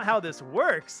 that's not how this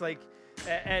works. Like,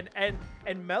 and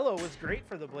Melo was great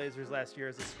for the Blazers last year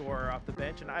as a scorer off the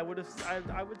bench, and I would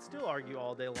still argue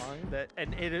all day long that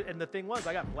and the thing was,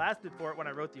 I got blasted for it when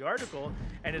I wrote the article,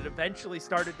 and it eventually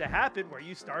started to happen where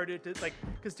you started to, like,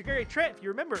 because Gary Trent, if you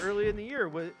remember early in the year,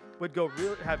 would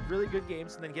have really good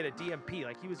games and then get a DMP.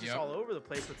 Like he was just all over the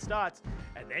place with stats,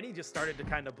 and then he just started to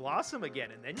kind of blossom again,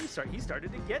 and then he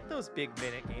started to get those big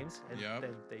minute games, and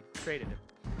then they traded him.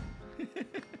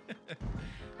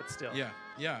 But still,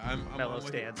 I'm Melo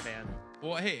stands, man.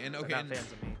 Well, hey, and okay, they're not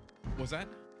fans of me. What's that?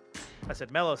 I said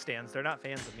Melo stands. They're not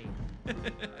fans of me.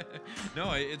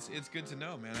 No, it's good to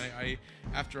know, man. I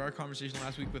after our conversation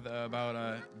last week with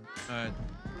about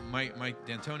Mike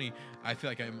D'Antoni, I feel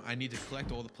like I need to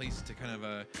collect all the places to kind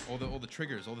of all the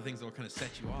triggers, all the things that will kind of set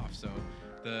you off. So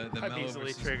the I'm Melo easily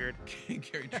versus triggered.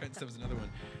 Gary Trent stuff is another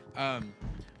one.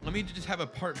 Let me just have a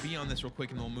part B on this real quick,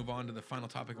 and then we'll move on to the final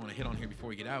topic I want to hit on here before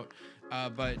we get out.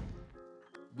 But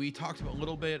we talked a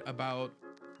little bit about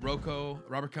Rocco,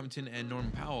 Robert Covington, and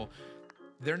Norman Powell.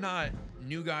 They're not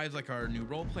new guys like our new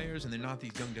role players, and they're not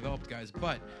these young developed guys,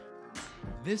 but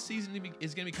this season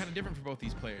is going to be kind of different for both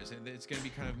these players. It's going to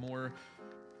be kind of more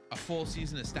a full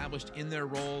season established in their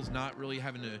roles, not really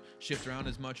having to shift around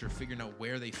as much or figuring out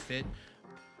where they fit.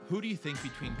 Who do you think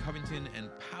between Covington and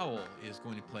Powell is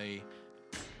going to play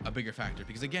a bigger factor?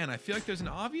 Because again, I feel like there's an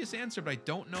obvious answer, but I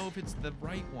don't know if it's the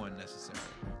right one necessarily.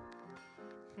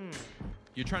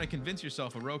 You're trying to convince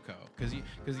yourself of Rocco because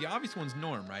the obvious one's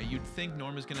Norm, right? You'd think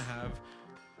Norm is going to have.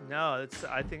 No, it's.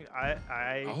 I think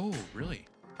I. Oh, really?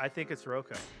 I think it's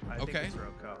Rocco. I think it's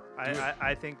Rocco.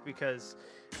 I think because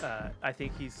I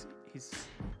think he's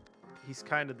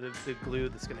kind of the glue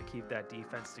that's going to keep that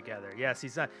defense together. Yes,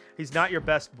 he's not your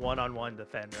best one-on-one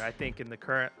defender. I think in the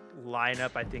current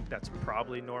lineup, I think that's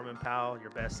probably Norman Powell, your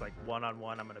best like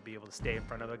one-on-one. I'm going to be able to stay in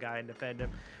front of a guy and defend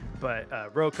him. But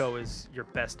Rocco is your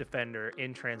best defender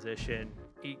in transition,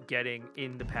 getting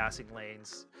in the passing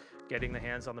lanes, getting the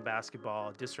hands on the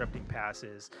basketball, disrupting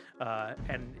passes.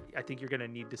 And I think you're going to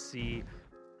need to see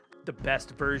the best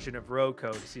version of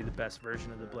Rocco to see the best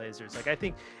version of the Blazers. Like I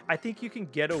think you can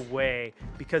get away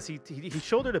because he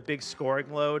shouldered a big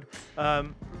scoring load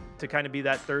to kind of be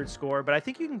that third scorer, but I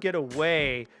think you can get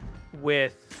away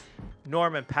with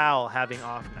Norman Powell having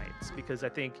off nights because I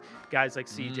think guys like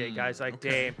CJ, guys like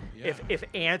Dame, yeah. if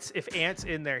Ant's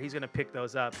in there, he's going to pick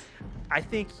those up. I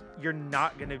think you're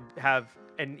not going to have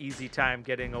an easy time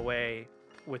getting away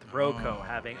with Rocco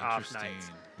having off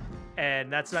nights.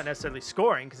 And that's not necessarily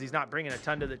scoring because he's not bringing a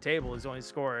ton to the table. He's only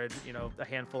scored, a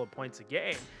handful of points a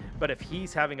game. But if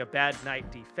he's having a bad night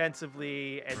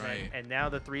defensively and now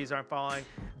the threes aren't falling,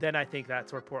 then I think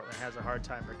that's where Portland has a hard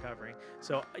time recovering.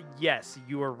 So yes,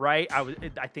 you were right.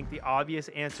 I think the obvious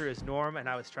answer is Norm, and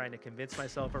I was trying to convince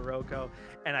myself of Rocco,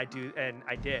 and I did.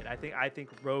 I think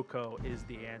Rocco is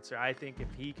the answer. I think if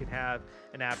he can have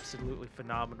an absolutely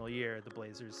phenomenal year, the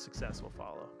Blazers' success will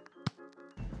follow.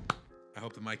 I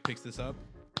hope the mic picks this up.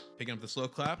 Picking up the slow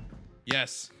clap.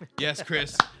 Yes,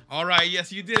 Chris. All right,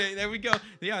 yes, you did it. There we go.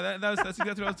 Yeah, that's exactly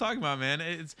what I was talking about, man.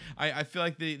 I feel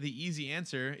like the easy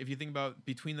answer, if you think about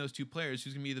between those two players,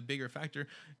 who's gonna be the bigger factor,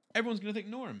 everyone's gonna think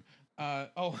Norm.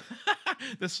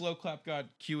 The slow clap got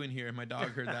Q in here. My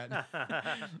dog heard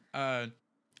that.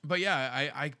 But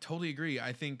yeah, I totally agree.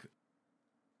 I think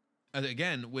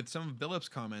again with some of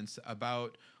Billups' comments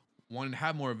about wanting to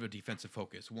have more of a defensive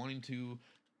focus, wanting to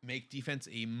make defense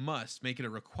a must, make it a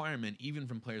requirement, even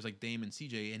from players like Dame and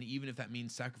CJ, and even if that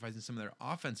means sacrificing some of their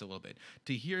offense a little bit.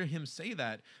 To hear him say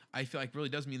that, I feel like really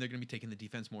does mean they're going to be taking the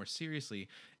defense more seriously.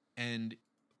 And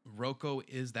Rocco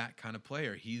is that kind of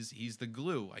player. He's the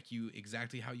glue, like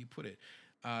exactly how you put it.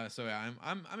 So yeah,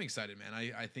 I'm excited, man.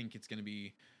 I think it's going to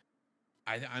be.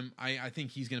 I think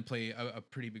he's going to play a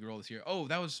pretty big role this year. Oh,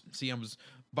 I was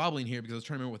bobbling here because I was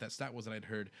trying to remember what that stat was that I'd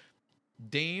heard.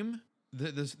 Dame.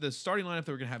 The starting lineup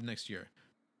that we're going to have next year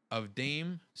of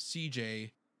Dame,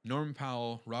 CJ, Norman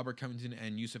Powell, Robert Covington,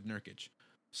 and Yusuf Nurkic.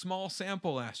 Small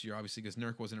sample last year, obviously, because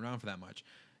Nurk wasn't around for that much.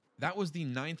 That was the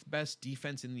 9th best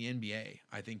defense in the NBA,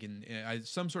 I think, in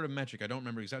some sort of metric. I don't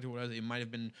remember exactly what it was. It might have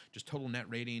been just total net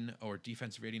rating or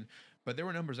defensive rating, but there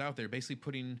were numbers out there basically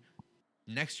putting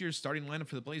next year's starting lineup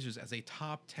for the Blazers as a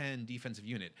top 10 defensive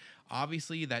unit.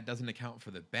 Obviously, that doesn't account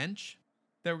for the bench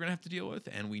that we're going to have to deal with,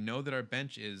 and we know that our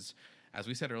bench is, as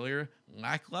we said earlier,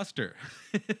 lackluster.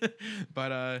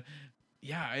 But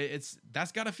yeah,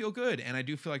 that's got to feel good. And I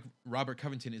do feel like Robert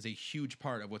Covington is a huge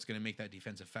part of what's going to make that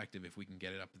defense effective if we can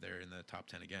get it up there in the top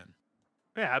 10 again.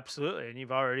 Yeah, absolutely. And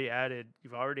you've already added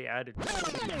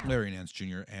Larry Nance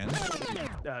Jr.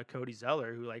 and Cody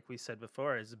Zeller, who, like we said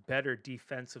before, is better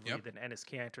defensively than Enes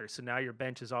Kanter. So now your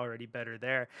bench is already better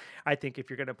there. I think if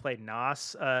you're going to play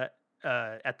Nas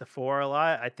at the 4 a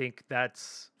lot, I think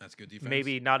that's good defense.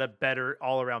 Maybe not a better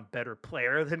all-around better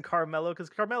player than Carmelo, because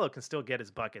Carmelo can still get his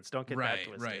buckets. Don't get that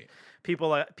twisted. Right.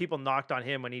 People knocked on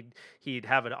him when he'd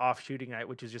have an off shooting night,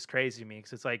 which is just crazy to me,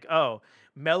 because it's like, oh,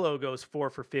 Melo goes 4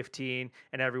 for 15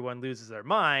 and everyone loses their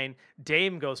mind.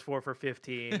 Dame goes 4 for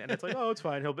 15 and it's like, oh, it's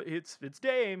fine. It's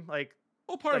Dame. Like,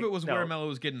 well, part of it was where Melo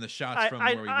was getting the shots from.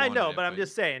 Where he I know, it, but I'm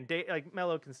just saying,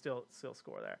 Melo can still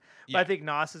score there. But I think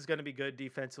Nas is going to be good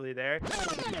defensively there.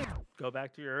 go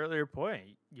back to your earlier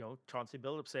point. Chauncey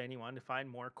Billups saying he wanted to find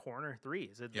more corner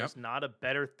threes. There's not a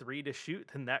better three to shoot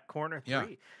than that corner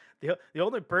three. Yeah. The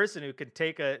only person who can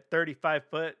take a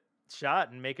 35-foot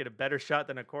shot and make it a better shot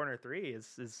than a corner three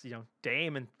is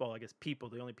Dame and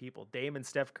the only people Dame and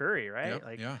Steph Curry, right?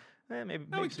 Yep, maybe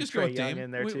we can just Trae go with Young Dame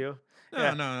in there too.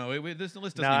 No. This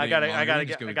list doesn't.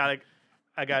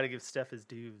 I gotta give Steph his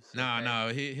dues.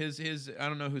 No. His. I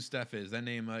don't know who Steph is. That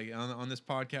name on this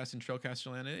podcast in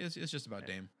Trailcaster Land, it's just about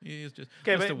Dame. He's just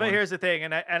okay. But here's the thing,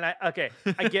 and I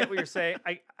I get what you're saying.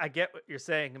 I get what you're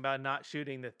saying about not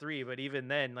shooting the three, but even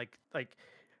then, like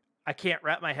I can't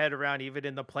wrap my head around even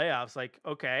in the playoffs. Like,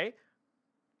 okay,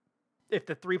 if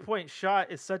the 3-point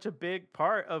shot is such a big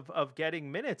part of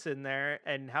getting minutes in there,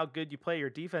 and how good you play your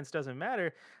defense doesn't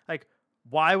matter, like.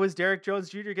 Why was Derek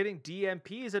Jones Jr. getting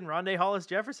DMPs and Rondé Hollis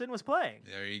Jefferson was playing?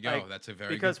 There you go. That's a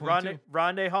very because good point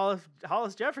Rondé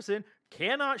Hollis Jefferson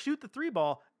cannot shoot the three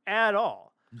ball at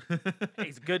all.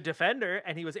 He's a good defender,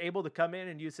 and he was able to come in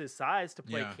and use his size to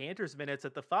play Cantor's minutes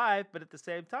at the 5. But at the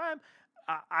same time,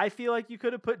 I feel like you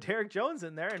could have put Derek Jones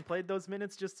in there and played those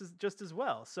minutes just as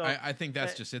well. So I think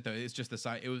that's just it, though. It's just the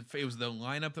size. It was the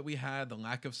lineup that we had, the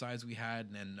lack of size we had,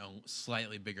 and a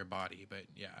slightly bigger body. But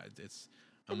yeah, it's.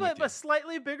 But a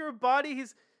slightly bigger body.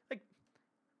 He's like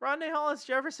Rondé Hollis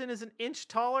Jefferson is an inch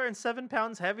taller and 7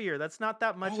 pounds heavier. That's not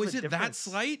that much. Oh, is it difference. that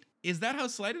slight? Is that how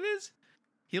slight it is?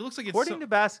 He looks like according to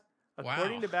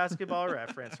Wow. Basketball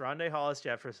Reference, Rondé Hollis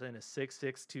Jefferson is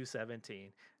 6'6",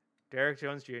 217. Derek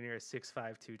Jones Jr. is 6'5",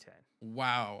 210.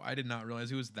 Wow, I did not realize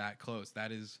he was that close.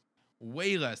 That is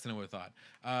way less than I would have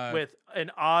thought. With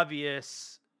an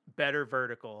obvious better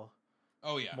vertical.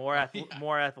 Oh yeah, more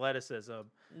athleticism.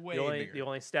 Way bigger. The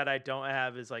only stat I don't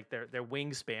have is like their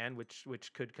wingspan,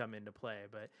 which could come into play.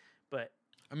 But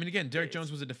I mean, again, Derek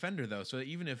Jones was a defender though, so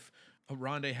even if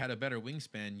Rondé had a better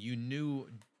wingspan, you knew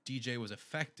DJ was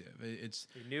effective. You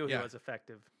knew he was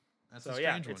effective. That's a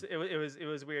strange one. It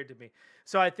was weird to me.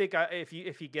 So I think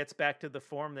if he gets back to the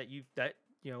form that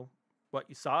what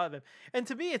you saw of him. And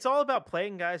to me, it's all about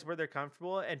playing guys where they're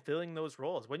comfortable and filling those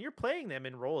roles. When you're playing them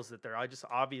in roles that they're just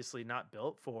obviously not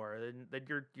built for, then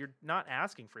you're not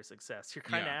asking for success. You're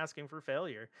kind of asking for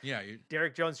failure. Yeah.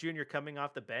 Derek Jones Jr. coming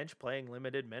off the bench, playing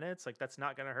limited minutes, like that's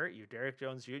not going to hurt you. Derek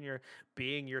Jones Jr.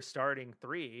 being your starting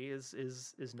 3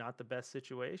 is not the best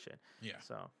situation. Yeah.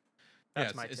 So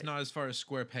that's my it's take. not as far as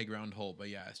square peg round hole, but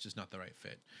yeah, it's just not the right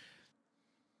fit.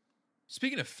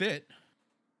 Speaking of fit,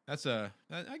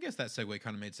 I guess that segue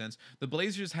kind of made sense. The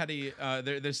Blazers had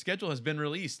their schedule has been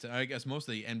released. I guess most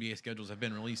of the NBA schedules have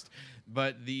been released,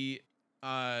 but the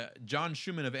John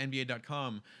Schumann of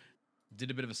NBA.com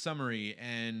did a bit of a summary.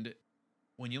 And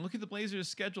when you look at the Blazers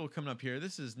schedule coming up here,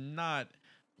 this does not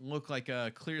look like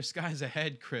clear skies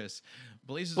ahead, Chris.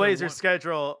 Blazers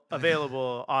schedule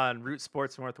available on Root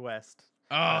Sports Northwest.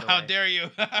 Oh, how dare you!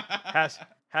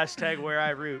 Hashtag where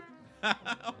I root.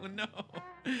 Oh no.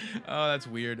 Oh, that's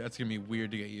weird. That's gonna be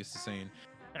weird to get used to saying.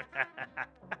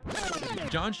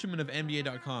 John Schumann of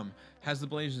NBA.com has the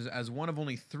Blazers as one of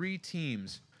only 3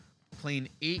 teams playing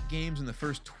 8 games in the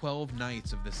first 12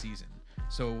 nights of the season.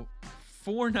 So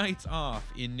 4 nights off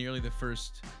in nearly the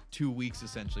first 2 weeks,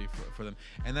 essentially, for them.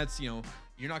 And that's, you're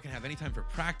not gonna have any time for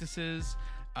practices.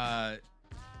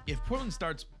 If Portland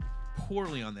starts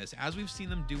poorly on this, as we've seen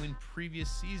them do in previous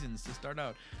seasons to start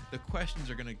out, the questions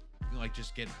are gonna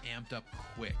just get amped up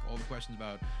quick. All the questions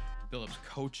about Billups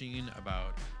coaching,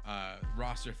 about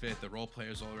roster fit, the role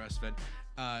players, all the rest of it.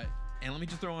 And let me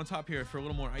just throw on top here for a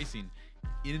little more icing.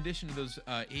 In addition to those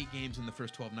 8 games in the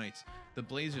first 12 nights, the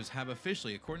Blazers have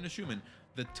officially, according to Schumann,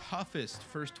 the toughest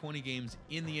first 20 games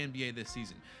in the NBA this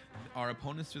season. Our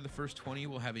opponents through the first 20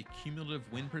 will have a cumulative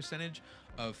win percentage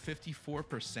of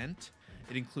 54%.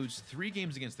 It includes 3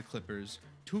 games against the Clippers,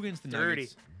 2 against the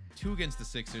Nuggets, 2 against the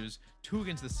Sixers, 2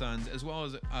 against the Suns, as well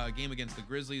as a game against the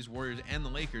Grizzlies, Warriors, and the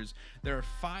Lakers. There are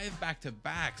 5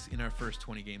 back-to-backs in our first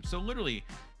 20 games. So literally,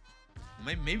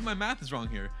 maybe my math is wrong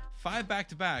here. 5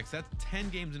 back-to-backs, that's 10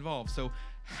 games involved. So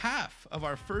half of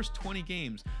our first 20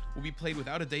 games will be played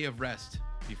without a day of rest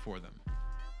before them.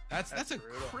 That's a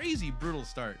crazy brutal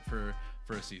start for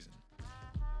a season.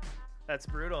 That's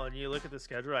brutal. And you look at the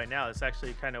schedule right now, it's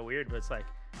actually kind of weird, but it's like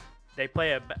they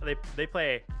play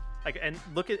like, and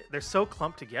look at, they're so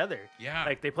clumped together. Yeah.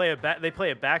 Like they play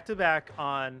a back-to-back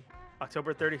on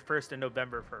October 31st and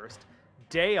November 1st.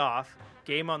 Day off,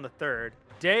 game on the 3rd.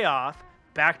 Day off,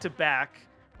 back-to-back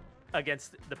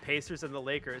against the Pacers and the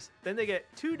Lakers. Then they get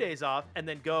 2 days off and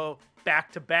then go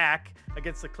back-to-back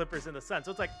against the Clippers and the Suns.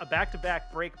 So it's like a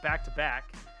back-to-back break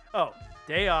back-to-back. Oh,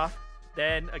 day off,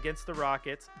 then against the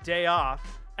Rockets, day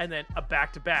off, and then a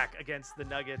back-to-back against the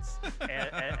Nuggets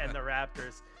and the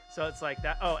Raptors. So it's like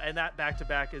that. Oh, and that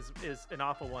back-to-back is an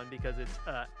awful one because it's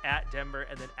at Denver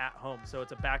and then at home. So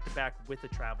it's a back-to-back with a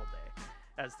travel day,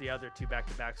 as the other two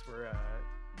back-to-backs were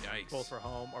both were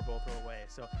home or both were away.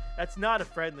 So that's not a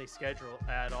friendly schedule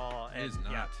at all. It and is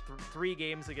not. 3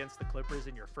 games against the Clippers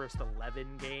in your first 11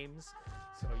 games.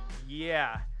 So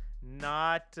yeah,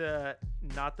 not the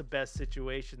best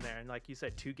situation there. And like you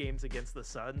said, 2 games against the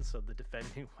Suns, so the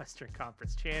defending Western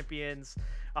Conference champions.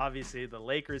 Obviously, the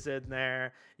Lakers in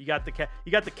there. You got the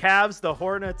Cavs, the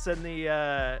Hornets, and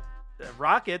the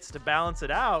Rockets to balance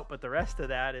it out. But the rest of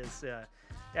that is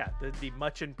the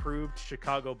much improved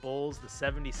Chicago Bulls, the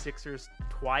 76ers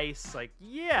twice. Like,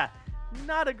 yeah,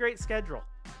 not a great schedule.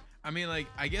 I mean, like,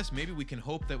 I guess maybe we can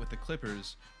hope that with the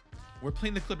Clippers, we're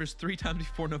playing the Clippers 3 times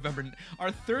before November.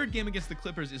 Our 3rd game against the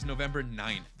Clippers is November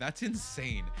 9th. That's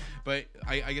insane. But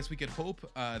I guess we could hope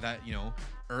that,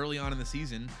 early on in the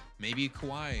season, maybe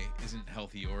Kawhi isn't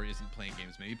healthy or isn't playing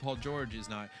games. Maybe Paul George is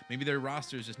not. Maybe their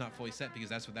roster is just not fully set, because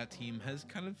that's what that team has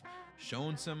kind of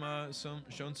shown some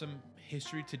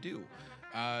history to do.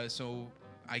 So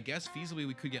I guess feasibly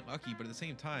we could get lucky, but at the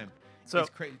same time,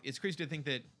 it's crazy to think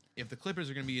that if the Clippers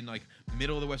are going to be in like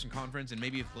middle of the Western Conference, and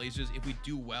maybe if Blazers, if we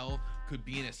do well, could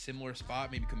be in a similar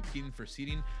spot, maybe competing for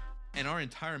seeding, and our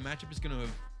entire matchup is going to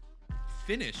have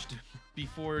finished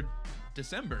before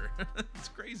December. It's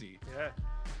crazy. Yeah.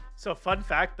 So fun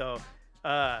fact though,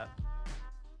 that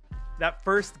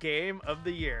first game of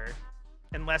the year,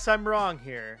 unless I'm wrong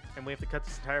here, and we have to cut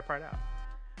this entire part out,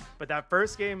 but that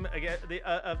first game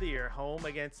of the year, home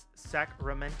against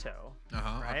Sacramento,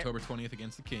 right? October 20th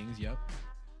against the Kings. Yep.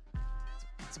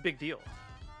 It's a big deal.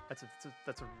 That's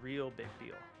a real big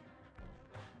deal.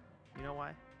 You know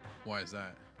why? Why is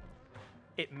that?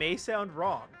 It may sound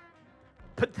wrong,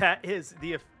 but that is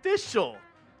the official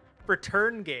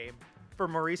return game for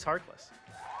Maurice Harkless.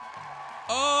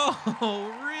 Oh,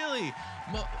 really?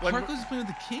 Harkless is playing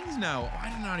with the Kings now. I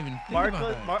did not even think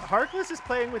about that. Harkless is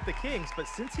playing with the Kings, but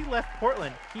since he left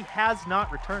Portland, he has not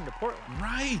returned to Portland.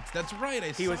 Right, that's right.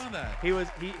 I saw that.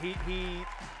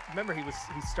 Remember, he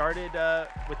started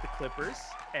with the Clippers,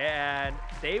 and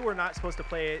they were not supposed to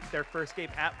play their first game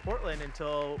at Portland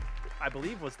until, I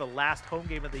believe, was the last home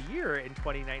game of the year in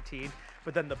 2019.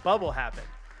 But then the bubble happened,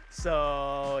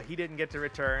 so he didn't get to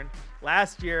return.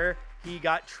 Last year, he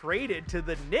got traded to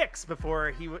the Knicks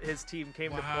before his team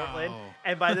came to Portland,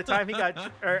 and by the time he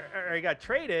got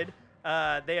traded,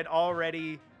 they had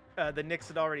already. The Knicks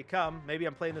had already come. Maybe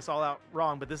I'm playing this all out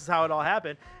wrong, but this is how it all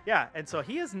happened. Yeah, and so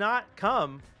he has not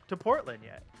come to Portland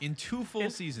yet. In 2 full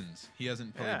seasons, he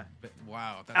hasn't played. Yeah.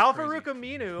 Wow, that's Al-Farouq crazy.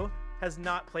 Aminu has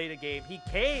not played a game. He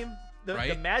came.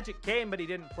 The Magic came, but he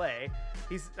didn't play.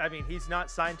 He's not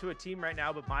signed to a team right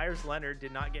now. But Myers Leonard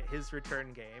did not get his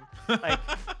return game. Like,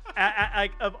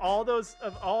 of all those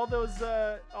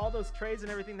trades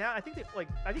and everything. Now I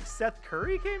think Seth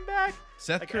Curry came back.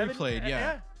 Seth Curry played,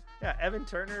 yeah. Yeah, Evan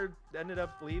Turner ended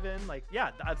up leaving.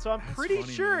 So I'm pretty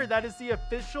sure that is the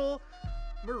official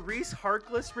Maurice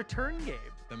Harkless return game.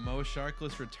 The Mo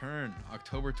Harkless return,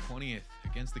 October 20th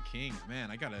against the Kings.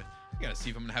 Man, I gotta see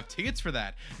if I'm gonna have tickets for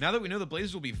that. Now that we know the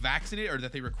Blazers will be vaccinated, or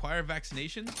that they require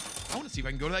vaccinations, I want to see if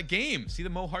I can go to that game. See the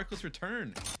Mo Harkless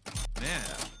return. Man,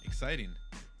 exciting.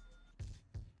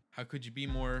 How could you be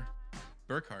more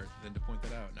Burkhart than to point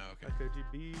that out? No, okay. How could you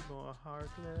be more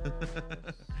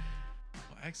Harkless?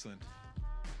 Well, excellent.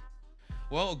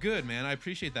 Well, good, man. I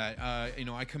appreciate that.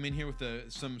 I come in here with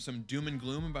some doom and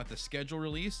gloom about the schedule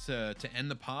release to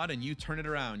end the pod, and you turn it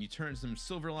around. You turn some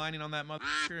silver lining on that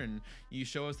motherfucker, and you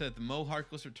show us that the Mo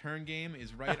Harkless return game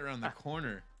is right around the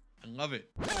corner. I love it.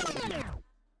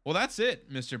 Well, that's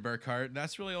it, Mr. Burkhart.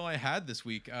 That's really all I had this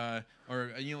week.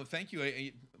 Thank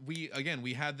you.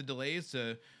 We had the delays.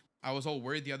 I was all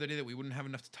worried the other day that we wouldn't have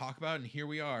enough to talk about, and here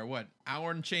we are.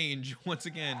 Hour and change once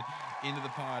again into the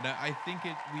pod. I think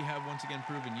we have once again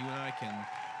proven you and I can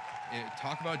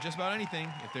talk about just about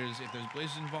anything. If there's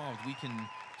Blazers involved, we can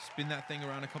spin that thing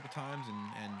around a couple times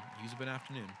and use up an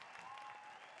afternoon.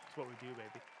 That's what we do, baby.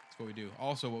 That's what we do.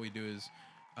 Also, what we do is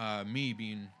me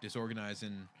being disorganized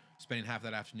and spending half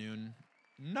that afternoon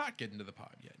not getting to the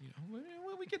pod yet.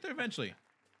 We get there eventually.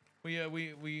 We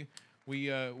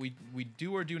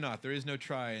do or do not. There is no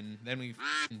try, and then we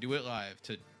do it live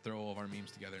to throw all of our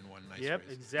memes together in one nice Yep,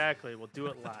 phrase. Exactly. We'll do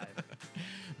it live.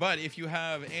 But if you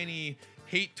have any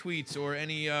hate tweets or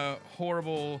any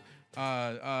horrible,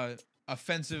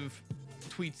 offensive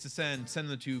tweets to send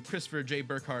them to Christopher J.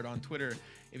 Burkhart on Twitter.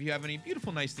 If you have any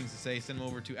beautiful, nice things to say, send them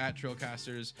over to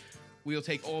 @Trailcasters. We'll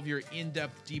take all of your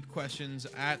in-depth, deep questions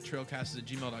at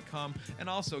trailcasters@gmail.com. And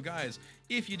also, guys,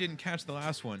 if you didn't catch the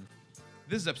last one,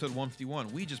 this is episode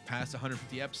 151. We just passed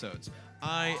 150 episodes.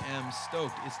 I am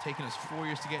stoked. It's taken us 4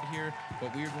 years to get here,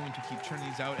 but we are going to keep churning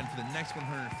these out. And for the next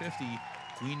 150,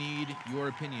 we need your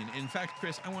opinion. In fact,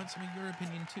 Chris, I want some of your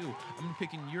opinion too. I'm going to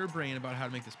pick in your brain about how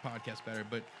to make this podcast better.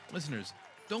 But listeners,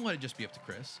 don't let it just be up to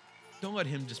Chris. Don't let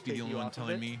him just be the only one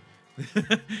telling me.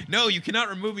 No, you cannot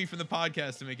remove me from the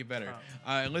podcast to make it better.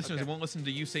 And listeners, I won't listen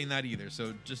to you saying that either.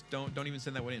 So just don't even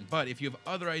send that one in. But if you have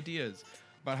other ideas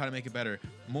about how to make it better,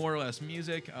 more or less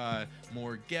music,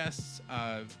 more guests,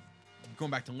 going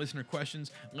back to listener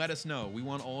questions, let us know. We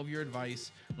want all of your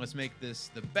advice. Let's make this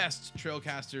the best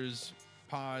Trailcasters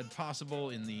pod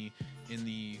possible in the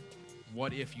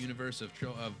what if universe of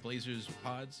Blazers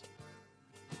pods.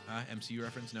 MCU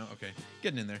reference? No? Okay.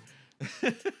 Getting in there.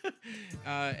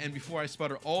 And before I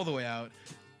sputter all the way out,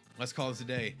 let's call this a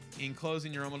day. In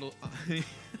closing, your honorable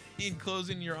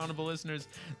listeners,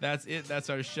 that's it. That's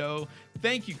our show.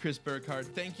 Thank you, Chris Burkhardt.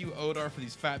 Thank you, Odar, for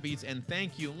these fat beats. And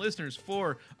thank you, listeners,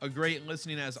 for a great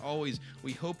listening as always.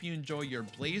 We hope you enjoy your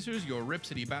Blazers, your Rip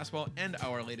City basketball, and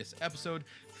our latest episode.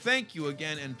 Thank you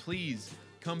again, and please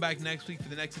come back next week for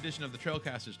the next edition of the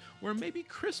Trailcasters, where maybe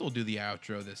Chris will do the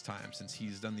outro this time since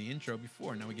he's done the intro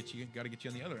before. Now we got to get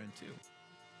you on the other end too.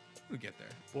 We'll get there.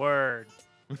 Word.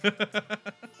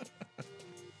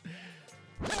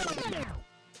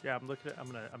 Yeah, I'm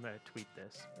gonna tweet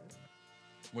this.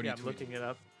 What are you I'm looking it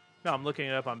up. No, I'm looking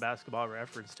it up on Basketball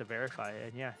Reference to verify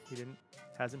it. And yeah,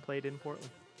 hasn't played in Portland.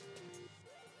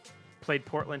 Played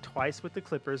Portland twice with the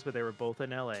Clippers, but they were both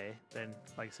in LA. Then,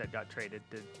 like I said, got traded.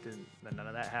 None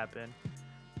of that happened.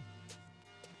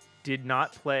 Did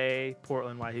not play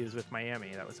Portland while he was with Miami.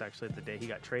 That was actually the day he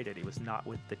got traded. He was not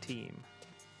with the team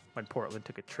when Portland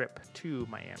took a trip to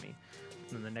Miami.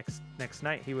 And then the next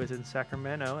night he was in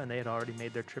Sacramento, and they had already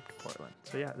made their trip to Portland.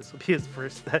 So yeah, this will be his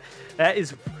first. That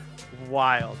is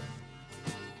wild.